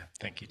 Adam. Yeah,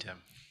 thank you, Tim.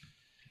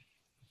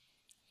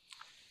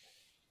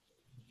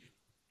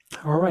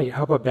 All right,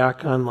 how about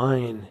back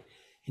online?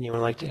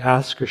 Anyone like to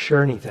ask or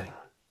share anything?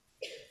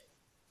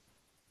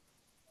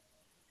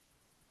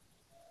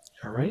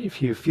 All right,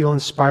 if you feel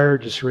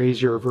inspired, just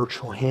raise your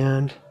virtual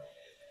hand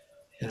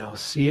and I'll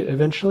see it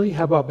eventually.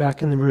 How about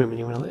back in the room?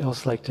 Anyone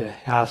else like to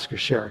ask or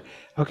share?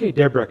 Okay,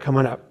 Deborah, come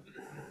on up.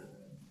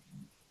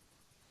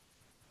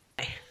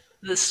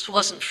 This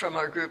wasn't from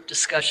our group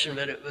discussion,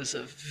 but it was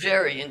a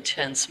very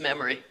intense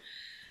memory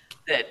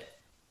that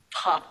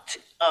popped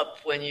up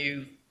when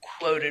you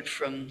quoted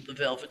from the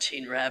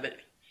Velveteen Rabbit.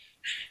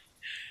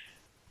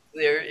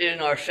 There, in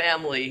our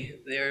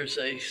family, there's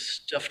a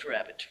stuffed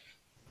rabbit.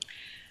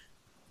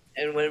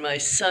 And when my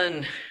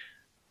son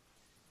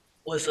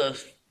was a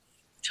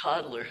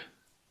toddler,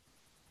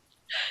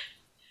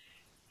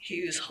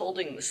 he was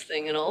holding this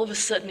thing, and all of a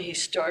sudden he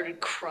started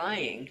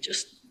crying,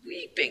 just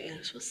weeping.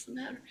 I said, what's the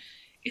matter?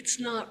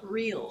 It's not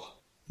real.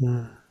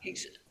 And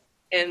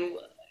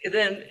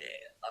then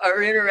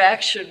our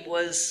interaction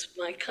was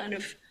my kind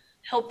of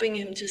helping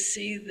him to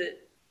see that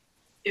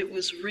it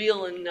was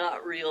real and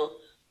not real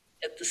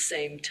at the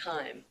same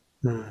time.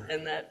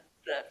 And that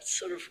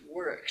sort of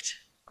worked.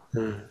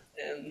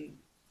 And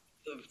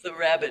the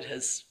rabbit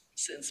has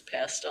since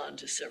passed on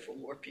to several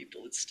more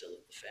people. It's still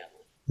in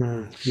the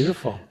family.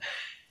 Beautiful.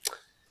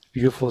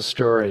 Beautiful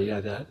story.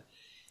 Yeah, that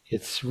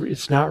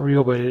it's not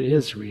real, but it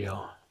is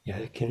real. Yeah,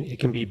 it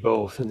can be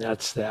both, and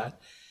that's that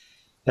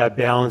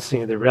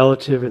balancing of the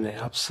relative and the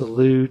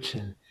absolute,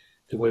 and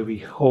the way we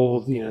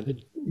hold the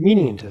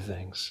meaning into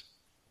things.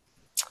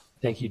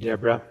 Thank you,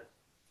 Deborah.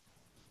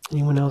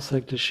 Anyone else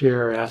like to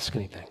share or ask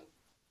anything?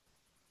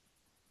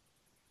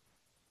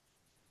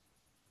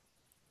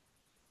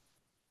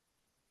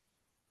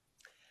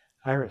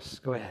 Iris,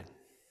 go ahead.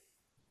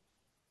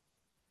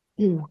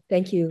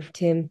 Thank you,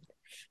 Tim.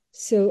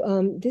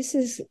 So this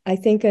is, I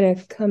think, going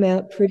to come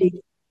out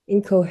pretty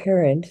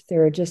incoherent.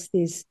 There are just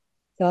these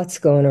thoughts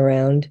going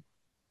around.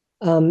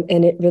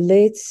 And it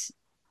relates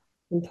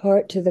in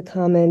part to the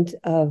comments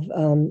of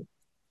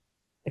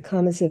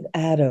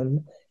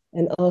Adam,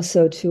 and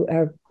also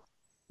to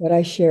what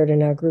I shared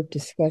in our group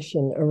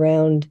discussion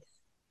around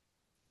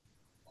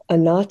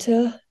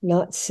anatta,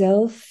 not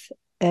self,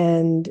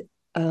 and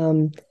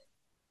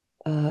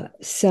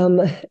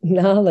some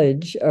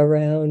knowledge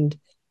around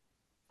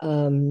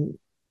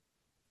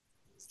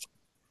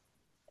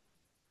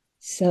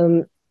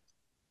some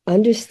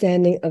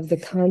understanding of the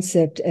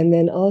concept, and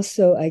then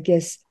also, I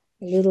guess,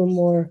 a little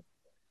more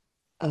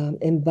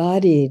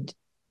embodied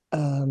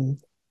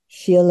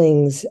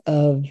feelings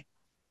of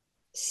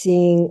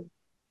seeing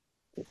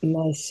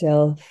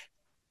myself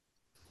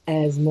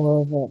as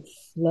more of a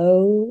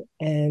flow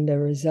and a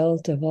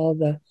result of all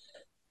the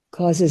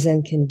causes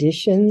and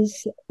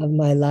conditions of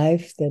my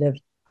life that have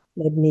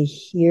led me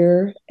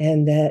here,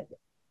 and that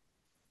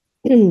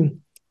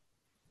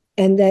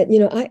and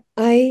that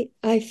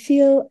I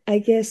feel, I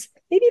guess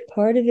maybe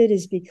part of it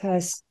is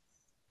because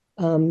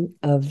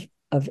of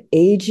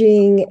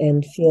aging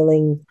and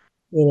feeling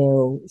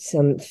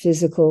some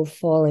physical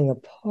falling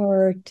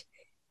apart,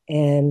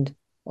 and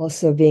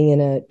also being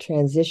in a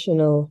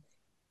transitional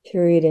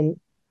period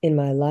in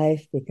my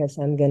life because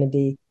I'm going to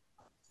be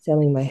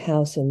selling my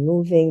house and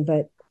moving,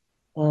 but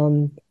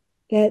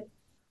that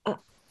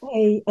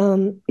I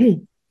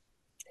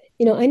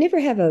I never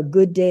have a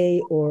good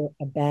day or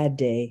a bad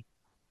day,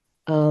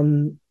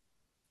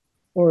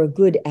 or a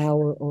good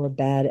hour or a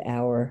bad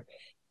hour.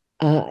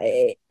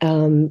 The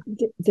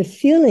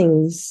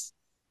feelings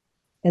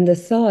and the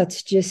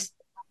thoughts just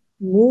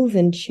move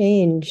and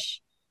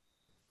change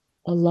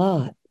a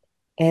lot,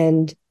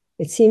 and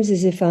it seems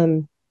as if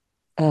I'm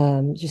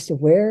just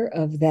aware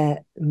of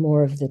that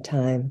more of the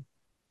time.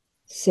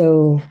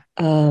 So,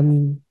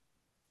 and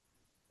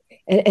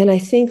I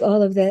think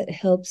all of that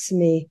helps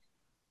me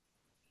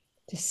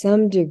to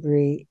some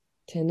degree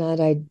to not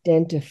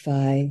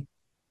identify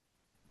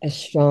as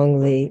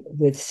strongly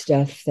with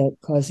stuff that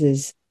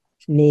causes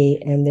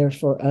me and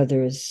therefore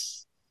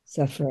others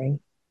suffering,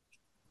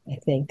 I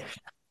think.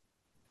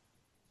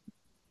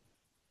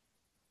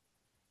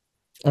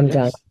 I'm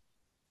Yes.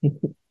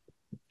 done.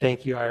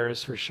 Thank you,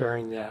 Iris, for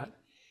sharing that.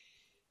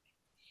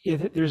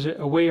 There's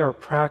a way our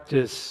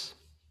practice,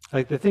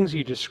 like the things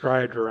you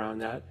described around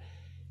that,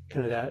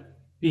 kind of that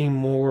being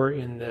more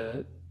in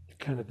the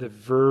kind of the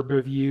verb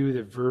of you,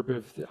 the verb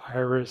of the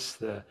Iris,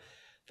 the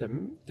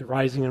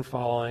rising and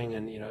falling,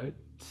 and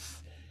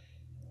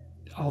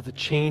all the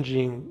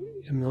changing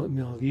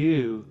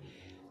milieu.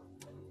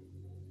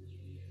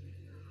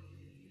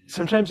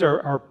 Sometimes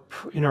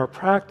in our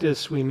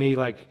practice we may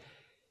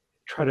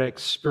try to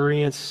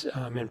experience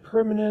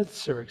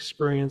impermanence or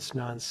experience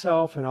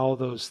non-self and all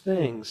those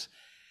things.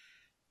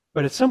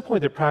 But at some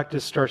point, the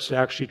practice starts to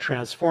actually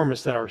transform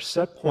us, that our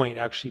set point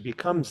actually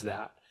becomes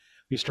that.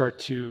 We start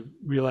to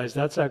realize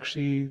that's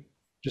actually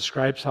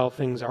describes how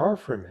things are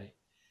for me.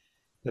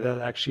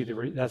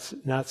 That's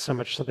not so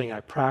much something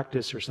I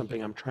practice or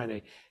something I'm trying to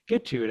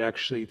get to. It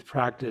actually, the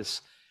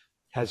practice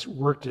has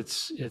worked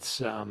its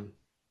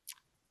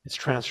its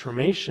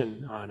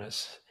transformation on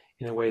us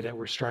in a way that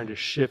we're starting to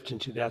shift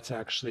into that's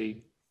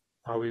actually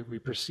how we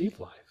perceive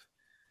life.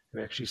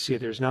 We actually see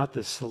there's not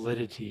this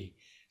solidity,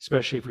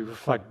 especially if we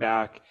reflect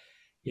back,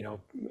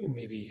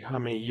 maybe how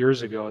many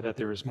years ago that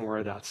there was more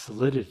of that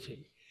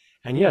solidity.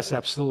 And yes,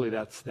 absolutely,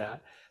 that's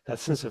that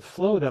sense of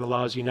flow that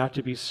allows you not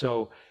to be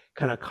so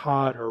kind of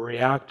caught or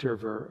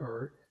reactive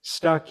or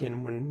stuck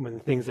in when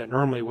things that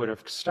normally would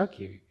have stuck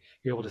you.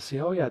 You're able to see,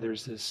 oh yeah,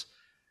 there's this,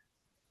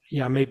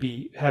 yeah,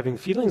 maybe having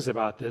feelings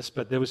about this,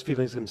 but those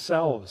feelings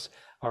themselves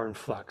are in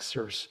flux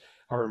or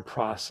are in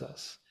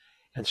process.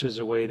 And so there's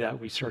a way that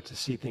we start to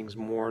see things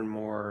more and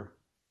more,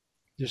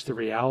 just the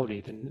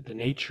reality, the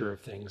nature of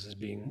things as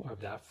being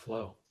of that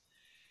flow.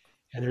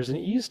 And there's an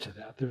ease to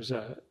that. There's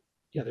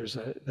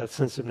that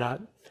sense of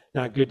not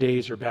good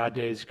days or bad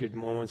days, good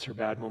moments or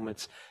bad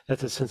moments.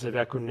 That's a sense of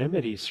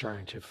equanimity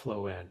starting to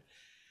flow in.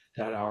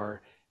 That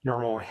our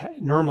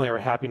normally our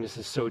happiness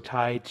is so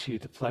tied to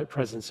the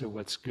presence of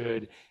what's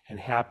good and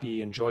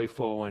happy and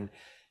joyful, and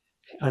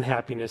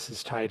unhappiness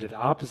is tied to the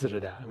opposite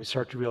of that. And we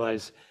start to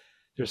realize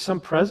there's some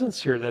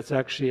presence here that's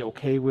actually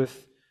okay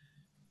with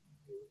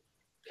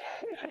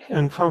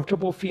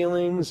uncomfortable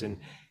feelings and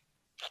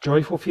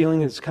joyful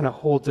feelings. Kind of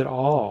holds it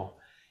all,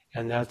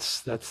 and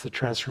that's the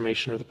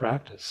transformation of the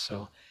practice.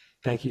 So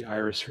thank you,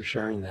 Iris, for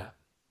sharing that.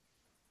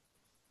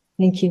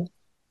 Thank you.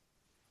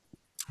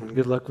 And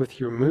good luck with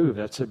your move.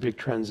 That's a big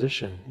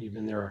transition. You've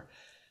been there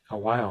a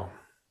while.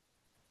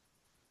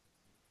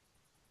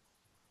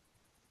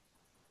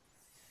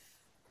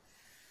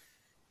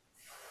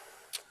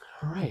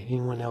 All right,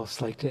 anyone else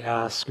like to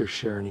ask or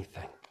share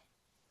anything?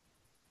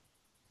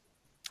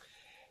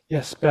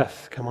 Yes,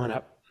 Beth, come on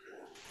up.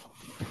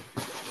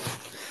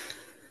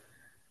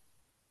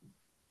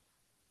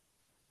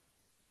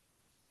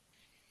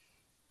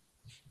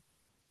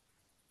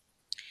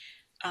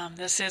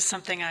 This is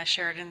something I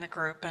shared in the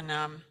group, and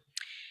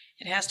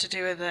it has to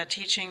do with the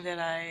teaching that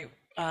I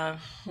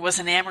was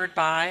enamored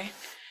by.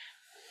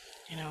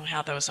 You know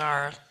how those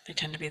are. They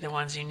tend to be the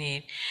ones you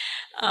need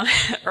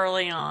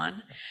early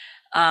on,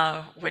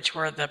 which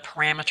were the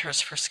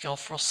parameters for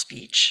skillful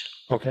speech.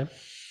 Okay.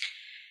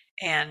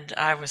 And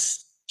I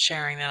was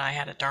sharing that I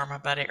had a Dharma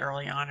buddy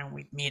early on, and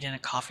we'd meet in a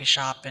coffee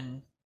shop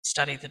and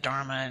study the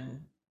Dharma,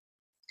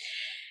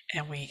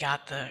 and we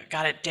got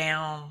it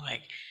down,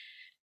 like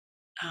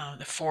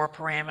the 4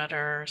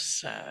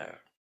 parameters: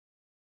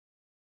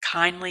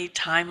 kindly,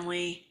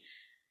 timely,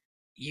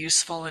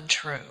 useful, and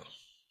true,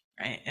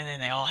 right? And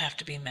then they all have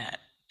to be met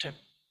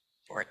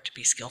for it to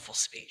be skillful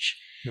speech.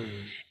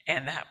 Mm-hmm.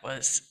 And that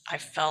was, I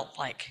felt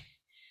like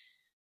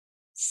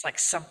it's like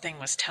something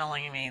was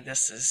telling me,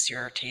 this is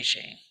your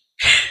teaching.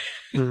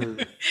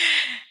 Mm-hmm.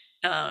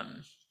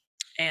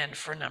 And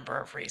for a number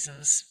of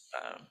reasons,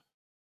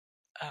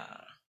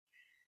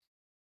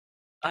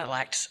 I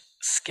lacked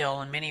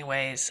skill in many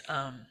ways,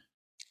 and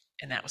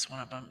that was one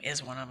of them,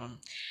 is one of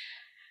them.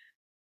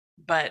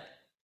 But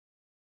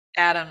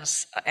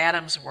Adam's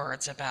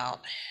words about,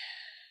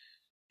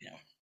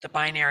 the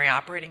binary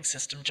operating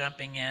system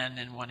jumping in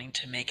and wanting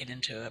to make it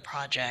into a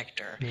project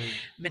or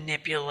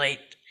manipulate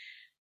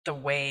the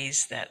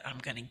ways that I'm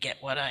going to get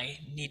what I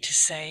need to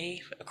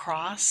say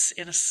across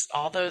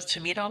to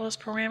meet all those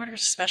parameters,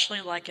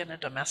 especially like in a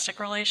domestic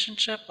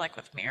relationship, like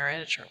with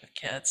marriage or with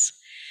kids.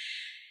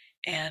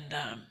 And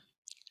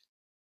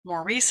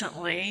more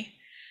recently,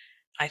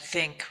 I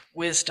think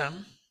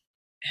wisdom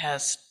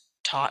has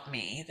taught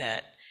me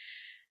that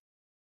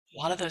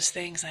a lot of those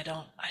things I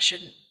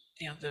shouldn't,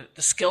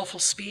 the skillful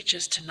speech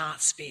is to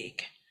not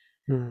speak,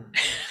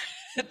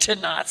 to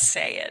not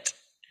say it.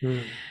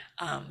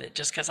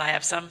 Just because I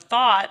have some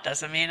thought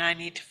doesn't mean I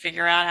need to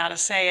figure out how to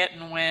say it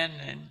and when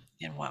and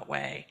in what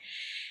way.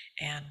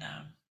 And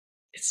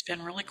it's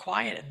been really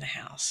quiet in the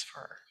house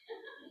for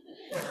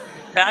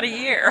about a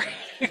year.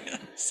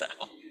 So,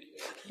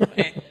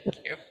 thank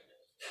you.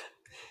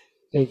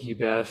 Thank you,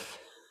 Beth.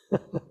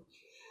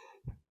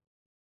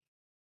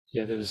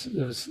 Yeah,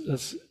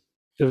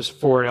 those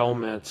 4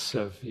 elements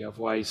of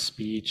wise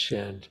speech,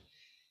 and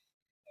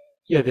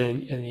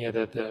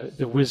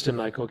the wisdom,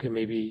 like, okay,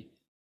 maybe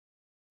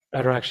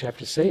I don't actually have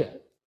to say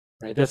it,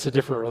 right? That's a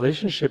different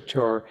relationship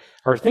to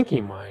our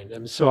thinking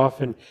mind. So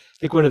often, I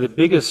think one of the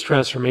biggest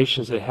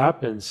transformations that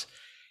happens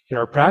in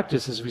our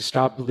practice is we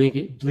stop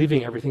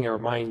believing everything our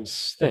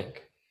minds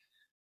think,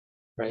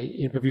 right?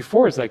 But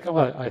before, it's like, oh,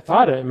 I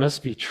thought it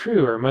must be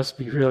true, or it must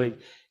be really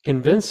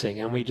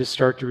convincing, and we just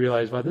start to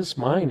realize, well, this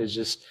mind is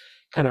just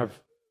kind of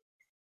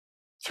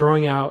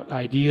throwing out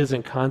ideas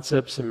and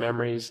concepts and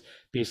memories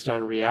based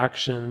on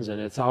reactions,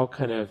 and it's all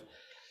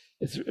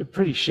it's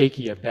pretty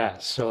shaky at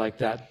best. So like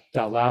that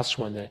last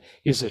one, that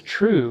is it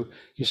true?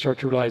 You start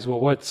to realize, well,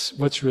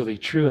 what's really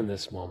true in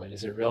this moment?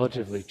 Is it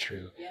relatively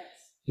true? Yes.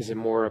 Is it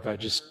more of a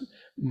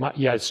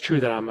it's true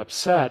that I'm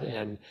upset,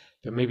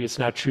 but maybe it's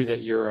not true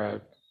that you're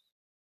a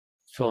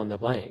fill in the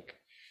blank.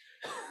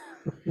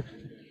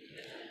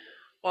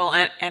 Well,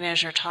 and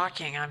as you're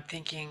talking, I'm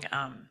thinking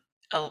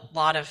a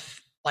lot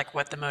of like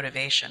what the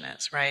motivation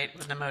is, right?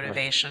 The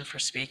motivation for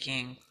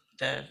speaking,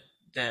 the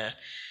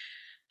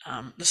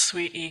the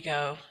sweet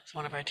ego, as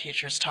one of our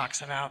teachers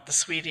talks about, the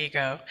sweet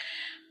ego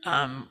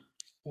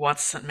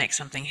wants to make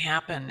something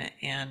happen,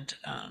 and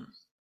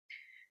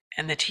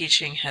the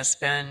teaching has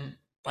been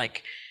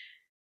like,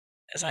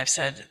 as I've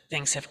said,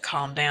 things have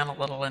calmed down a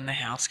little in the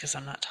house because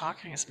I'm not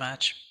talking as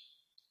much.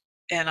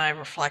 And I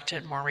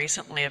reflected more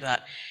recently about,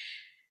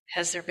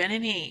 has there been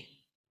any,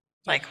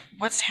 like,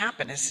 what's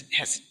happened?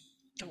 Has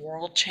the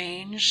world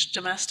changed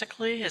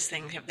domestically? Have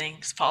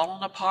things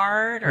fallen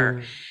apart,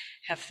 or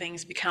have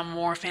things become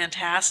more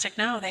fantastic?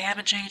 No, they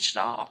haven't changed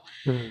at all.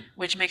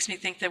 Which makes me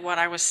think that when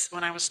I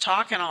was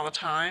talking all the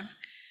time,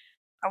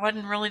 I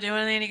wasn't really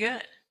doing any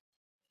good.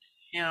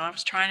 I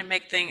was trying to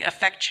make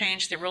affect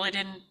change that really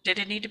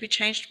didn't need to be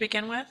changed to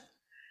begin with.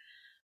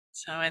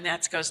 So, and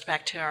that goes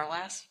back to our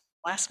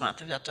last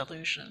month of that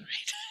delusion.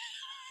 Right?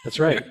 That's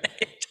right.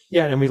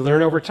 Yeah, and we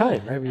learn over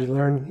time, right? We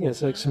learn,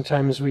 it's like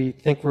sometimes we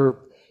think we're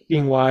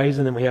being wise,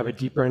 and then we have a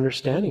deeper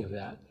understanding of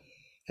that.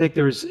 I think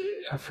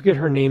I forget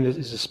her name,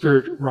 is a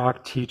spirit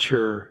rock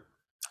teacher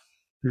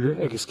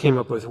who I guess came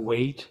up with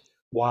wait,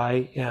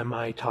 why am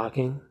I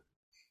talking?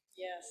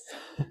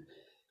 Yes.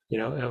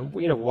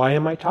 Why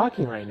am I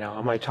talking right now?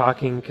 Am I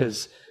talking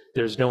because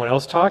there's no one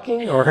else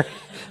talking, or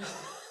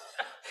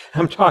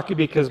I'm talking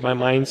because my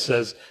mind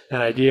says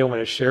an idea, I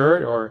want to share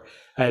it, or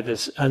I have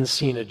this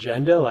unseen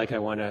agenda, like I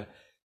want to,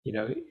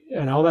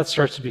 and all that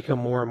starts to become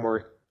more and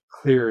more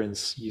clear, and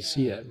you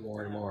see it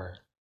more and more.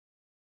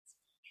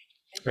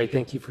 Great,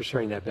 thank you for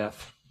sharing that,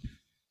 Beth.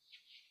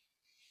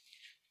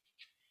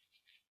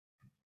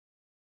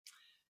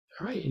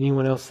 All right,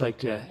 anyone else like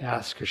to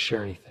ask or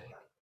share anything?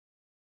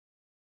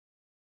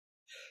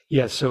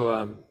 Yeah,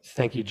 so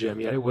thank you,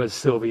 Jim. Yeah, it was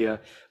Sylvia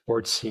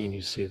Bordstein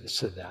who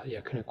said that. Yeah,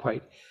 I couldn't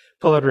quite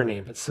pull out her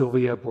name, but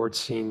Sylvia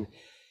Bordstein,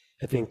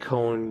 I think,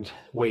 coined,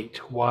 wait,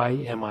 why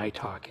am I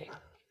talking?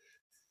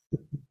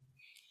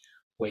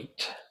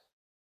 Wait.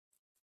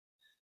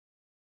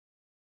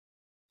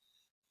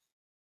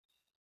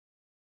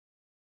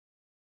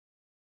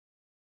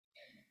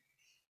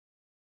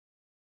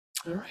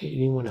 All right,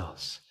 anyone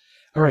else?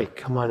 All right,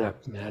 come on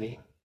up, Maddie.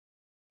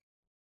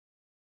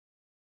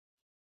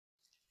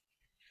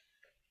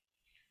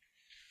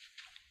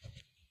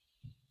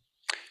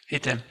 Hey,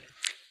 Tim.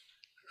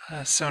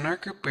 So in our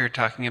group, we were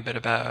talking a bit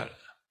about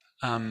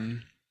just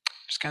kind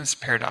of this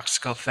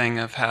paradoxical thing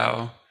of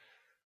how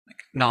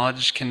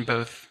knowledge can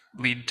both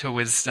lead to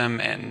wisdom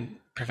and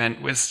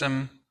prevent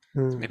wisdom.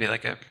 So maybe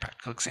like a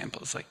practical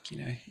example is like,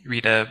 you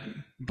read a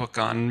book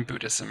on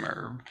Buddhism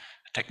or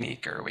a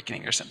technique or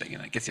awakening or something,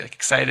 and it gets you like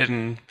excited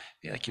and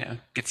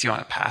gets you on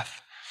a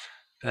path.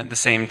 But at the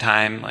same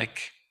time,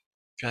 like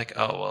you're like,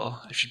 oh,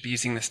 well, I should be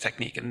using this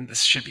technique and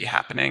this should be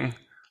happening.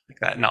 Like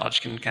that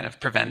knowledge can kind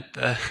of prevent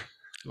the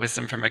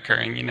wisdom from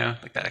occurring,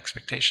 like that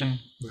expectation.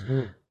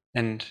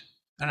 And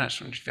I don't know, I just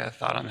wonder if you had a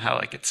thought on how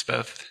like it's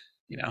both,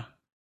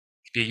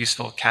 be a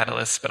useful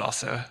catalyst, but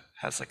also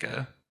has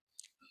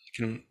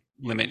can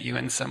limit you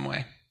in some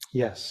way.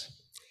 Yes.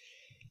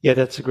 Yeah,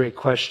 that's a great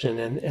question.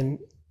 And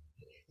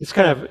it's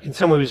kind of, in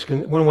some ways,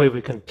 one way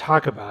we can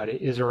talk about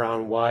it is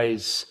around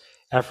wise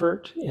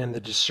effort and the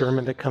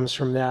discernment that comes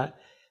from that.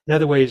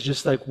 Another way is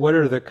just like, what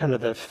are the kind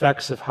of the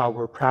effects of how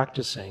we're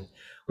practicing?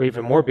 Or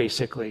even more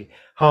basically,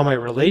 how am I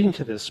relating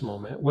to this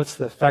moment? What's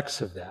the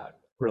effects of that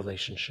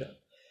relationship?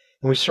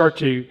 And we start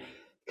to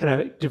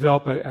kind of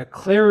develop a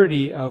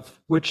clarity of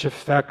which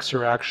effects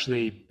are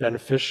actually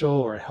beneficial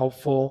or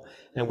helpful,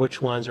 and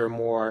which ones are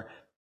more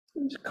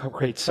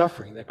create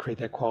suffering, that create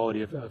that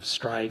quality of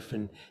strife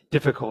and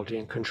difficulty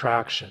and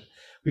contraction.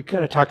 We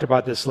kind of talked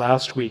about this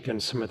last week in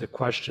some of the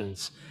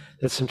questions,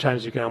 that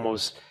sometimes you can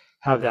almost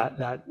have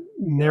that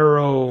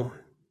narrow,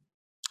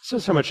 it's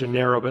not so much a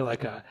narrow,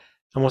 but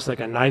almost like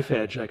a knife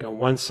edge, like on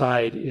one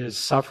side is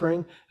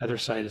suffering, other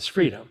side is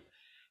freedom.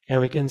 And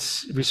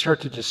we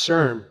start to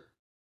discern,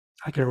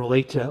 I can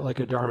relate to like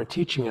a Dharma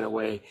teaching in a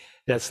way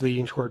that's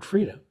leading toward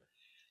freedom.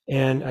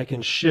 And I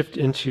can shift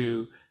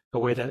into a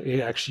way that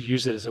I actually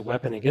use it as a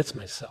weapon against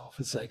myself.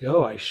 It's like,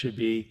 oh, I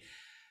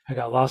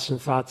got lost in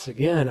thoughts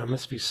again. I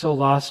must be so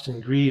lost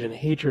in greed and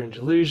hatred and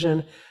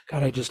delusion.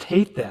 God, I just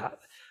hate that.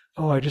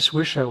 Oh, I just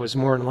wish I was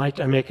more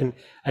enlightened.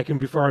 I can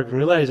before I even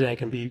realize it, I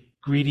can be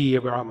greedy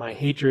about my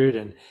hatred,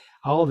 and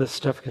all of this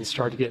stuff can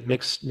start to get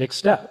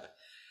mixed up.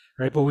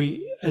 Right? But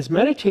we, as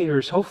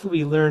meditators, hopefully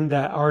we learn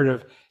that art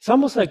of, it's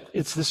almost like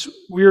it's this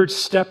weird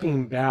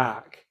stepping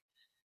back.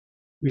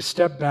 We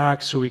step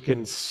back so we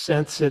can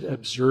sense it,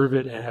 observe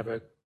it, and have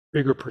a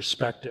bigger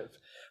perspective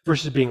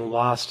versus being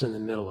lost in the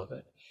middle of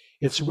it.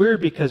 It's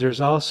weird because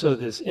there's also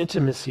this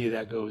intimacy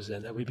that goes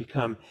in, that we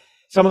become,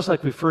 it's almost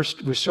like we're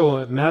so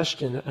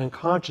enmeshed in an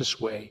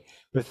unconscious way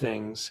with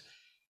things,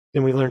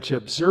 then we learn to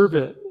observe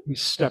it, we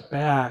step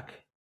back,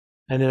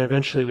 and then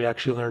eventually we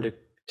actually learn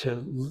to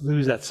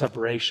lose that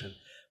separation.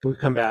 We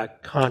come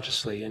back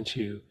consciously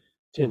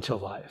into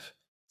life.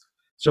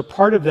 So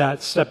part of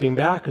that stepping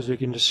back is we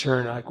can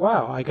discern, like,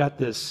 wow, I got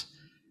this,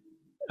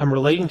 I'm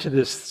relating to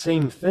this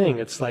same thing.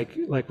 It's like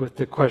with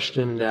the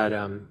question that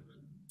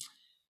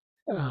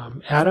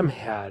Adam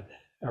had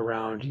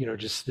around,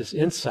 just this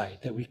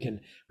insight that we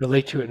can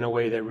relate to it in a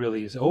way that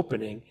really is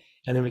opening,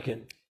 and then we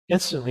can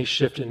instantly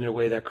shift it in a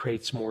way that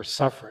creates more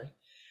suffering.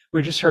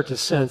 We just start to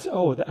sense,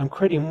 oh, I'm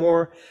creating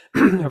more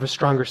of a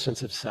stronger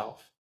sense of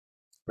self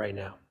right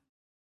now.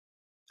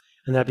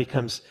 And that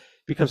becomes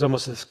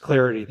almost this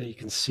clarity that you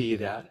can see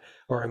that,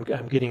 or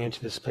I'm getting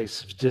into this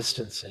place of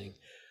distancing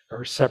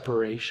or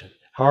separation,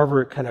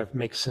 however it kind of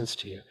makes sense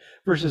to you,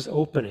 versus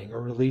opening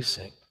or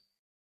releasing.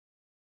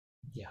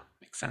 Yeah.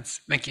 Makes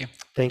sense. Thank you.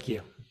 Thank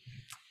you.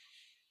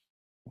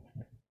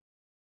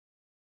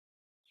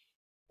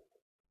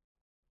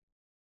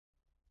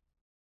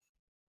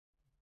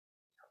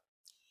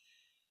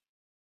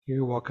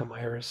 You're welcome,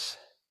 Iris.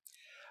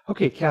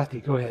 Okay, Kathy,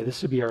 go ahead.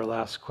 This would be our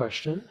last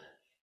question.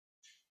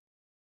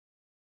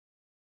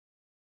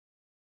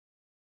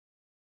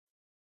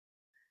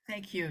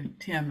 Thank you,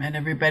 Tim, and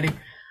everybody.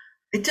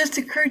 It just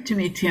occurred to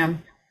me,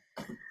 Tim,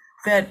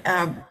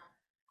 that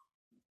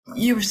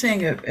you were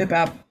saying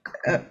about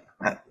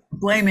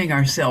blaming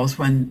ourselves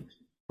when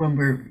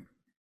we're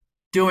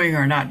doing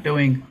or not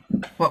doing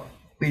what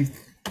we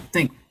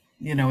think,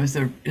 is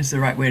the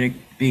right way to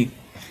be.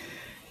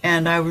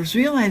 And I was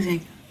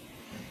realizing,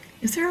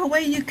 is there a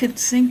way you could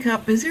sync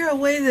up? Is there a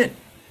way that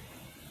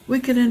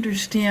we could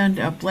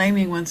understand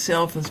blaming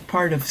oneself as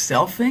part of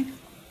selfing?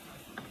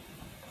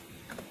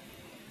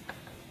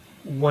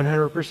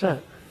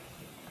 100%.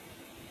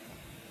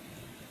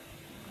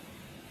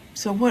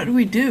 So what do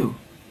we do?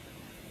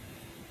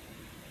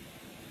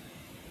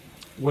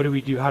 What do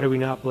we do? How do we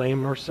not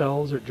blame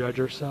ourselves or judge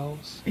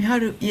ourselves?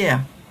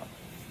 Yeah.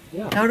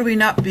 How do we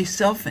not be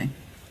selfing?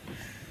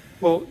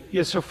 Well,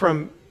 yeah, so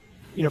from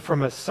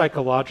a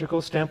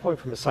psychological standpoint,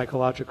 from a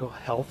psychological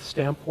health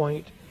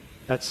standpoint,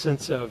 that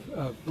sense of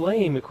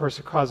blame, of course,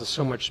 it causes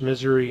so much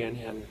misery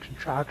and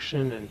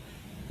contraction and,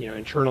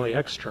 internally,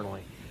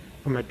 externally.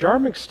 From a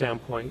dharmic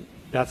standpoint,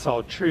 that's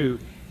all true,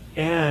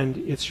 and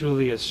it's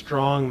really a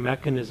strong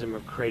mechanism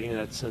of creating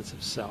that sense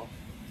of self.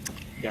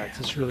 Yeah, it's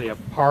just really a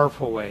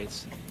powerful way.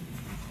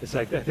 It's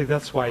like, I think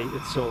that's why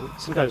it's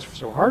sometimes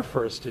so hard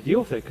for us to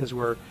deal with it, because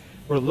we're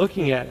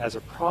looking at it as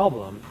a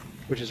problem,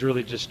 which is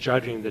really just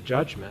judging the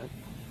judgment,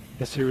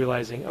 instead of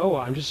realizing, oh,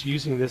 I'm just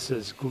using this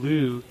as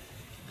glue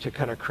to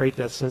kind of create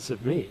that sense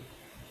of me.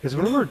 Because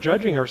when we're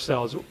judging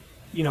ourselves,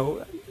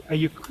 are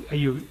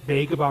you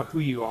vague about who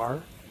you are?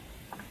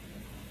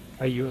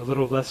 Are you a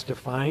little less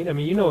defined? I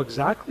mean, you know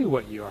exactly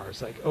what you are.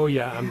 It's like, oh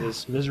yeah, I'm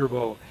this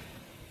miserable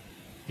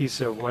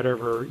piece of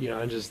whatever,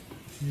 and just,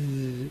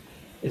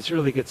 it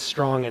really gets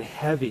strong and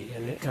heavy,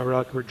 and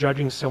we're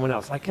judging someone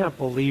else. I can't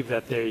believe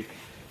that they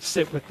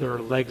sit with their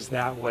legs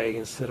that way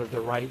instead of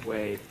the right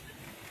way.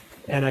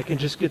 And I can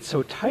just get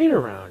so tight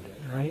around it,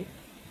 right?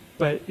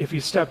 But if you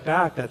step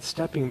back, that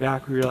stepping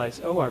back, we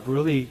realize, oh, I've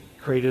really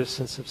created a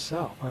sense of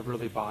self. I've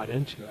really bought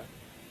into it.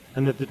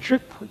 And that the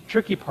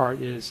tricky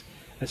part is,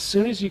 as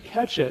soon as you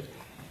catch it,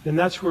 then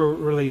that's where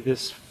really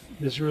this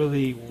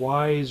really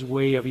wise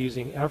way of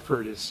using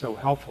effort is so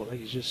helpful. That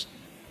you just,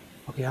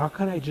 okay, how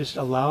can I just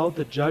allow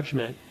the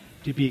judgment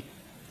to be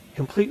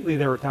completely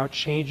there without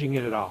changing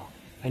it at all,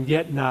 and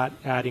yet not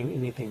adding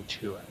anything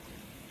to it,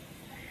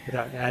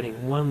 without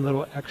adding one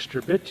little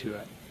extra bit to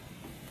it.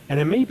 And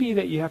it may be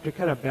that you have to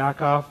kind of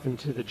back off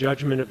into the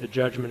judgment of the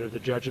judgment of the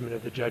judgment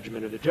of the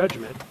judgment of the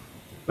judgment.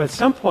 But at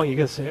some point you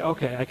can say,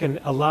 okay, I can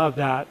allow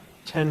that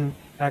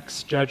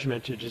 10x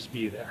judgment to just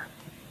be there.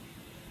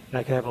 And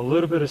I can have a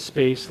little bit of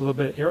space, a little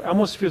bit of air. It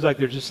almost feels like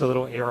there's just a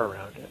little air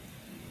around it,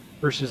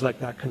 versus like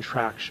that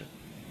contraction.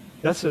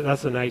 That's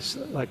a nice,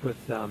 like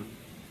with the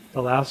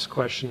last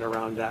question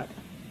around that,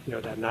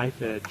 that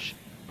knife edge.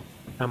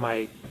 Am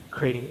I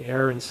creating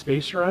air and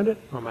space around it,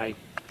 or am I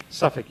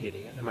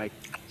suffocating it? Am I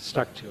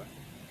stuck to it?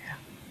 Yeah.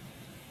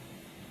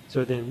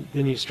 So then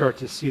you start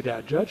to see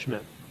that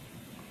judgment.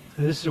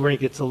 And this is where it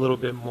gets a little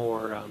bit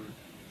more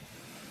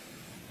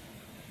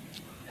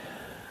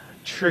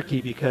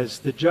tricky, because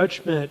the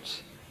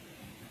judgment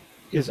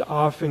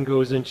often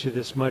goes into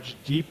this much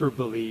deeper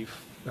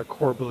belief, a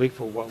core belief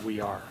of what we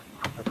are,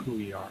 of who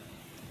we are.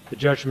 The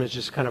judgment is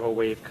just kind of a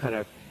way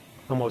of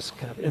almost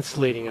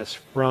insulating us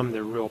from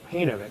the real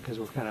pain of it, because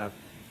we're kind of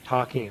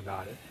talking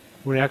about it.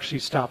 When we actually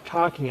stop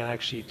talking and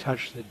actually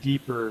touch the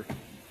deeper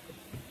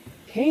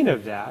pain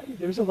of that,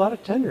 there's a lot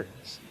of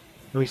tenderness.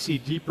 And we see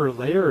deeper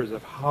layers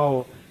of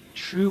how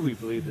true we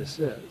believe this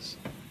is.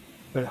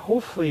 But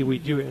hopefully we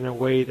do it in a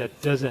way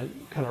that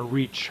doesn't kind of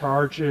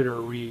recharge it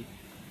or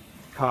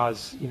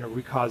cause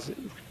it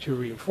to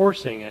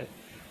reinforcing it,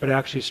 but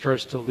actually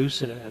starts to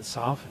loosen it and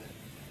soften it.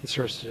 It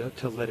starts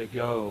to let it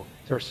go,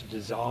 starts to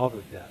dissolve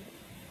a bit.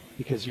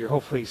 Because you're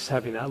hopefully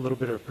having that little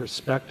bit of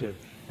perspective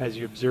as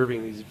you're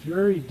observing these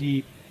very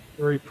deep,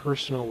 very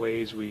personal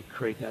ways we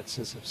create that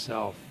sense of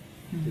self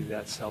through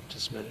that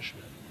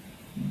self-diminishment.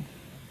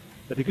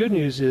 But the good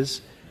news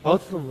is,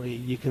 ultimately,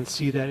 you can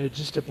see that it's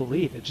just a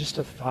belief, it's just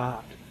a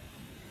thought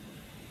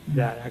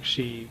that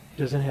actually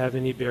doesn't have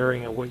any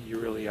bearing on what you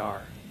really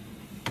are.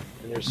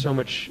 And there's so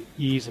much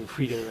ease and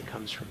freedom that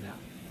comes from that.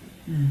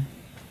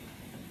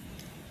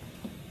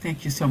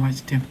 Thank you so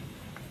much, Tim.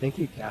 Thank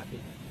you, Kathy.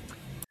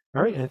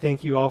 All right, and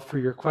thank you all for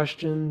your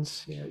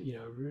questions.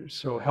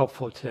 So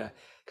helpful to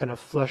kind of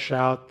flesh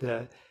out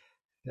the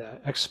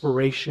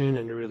exploration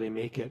and to really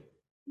make it,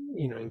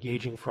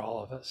 engaging for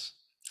all of us.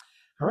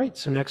 All right,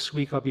 so next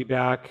week I'll be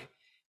back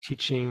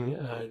teaching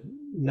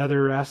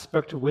another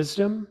aspect of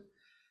wisdom.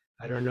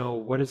 I don't know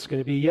what it's going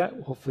to be yet.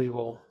 Hopefully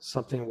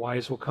something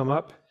wise will come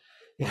up.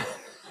 And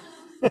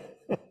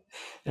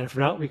if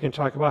not, we can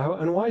talk about how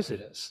unwise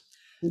it is.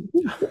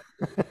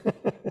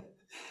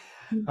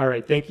 All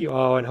right, thank you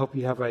all, and hope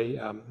you have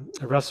a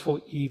restful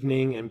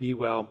evening and be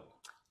well,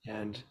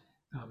 and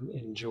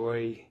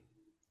enjoy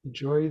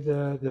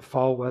the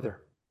fall weather.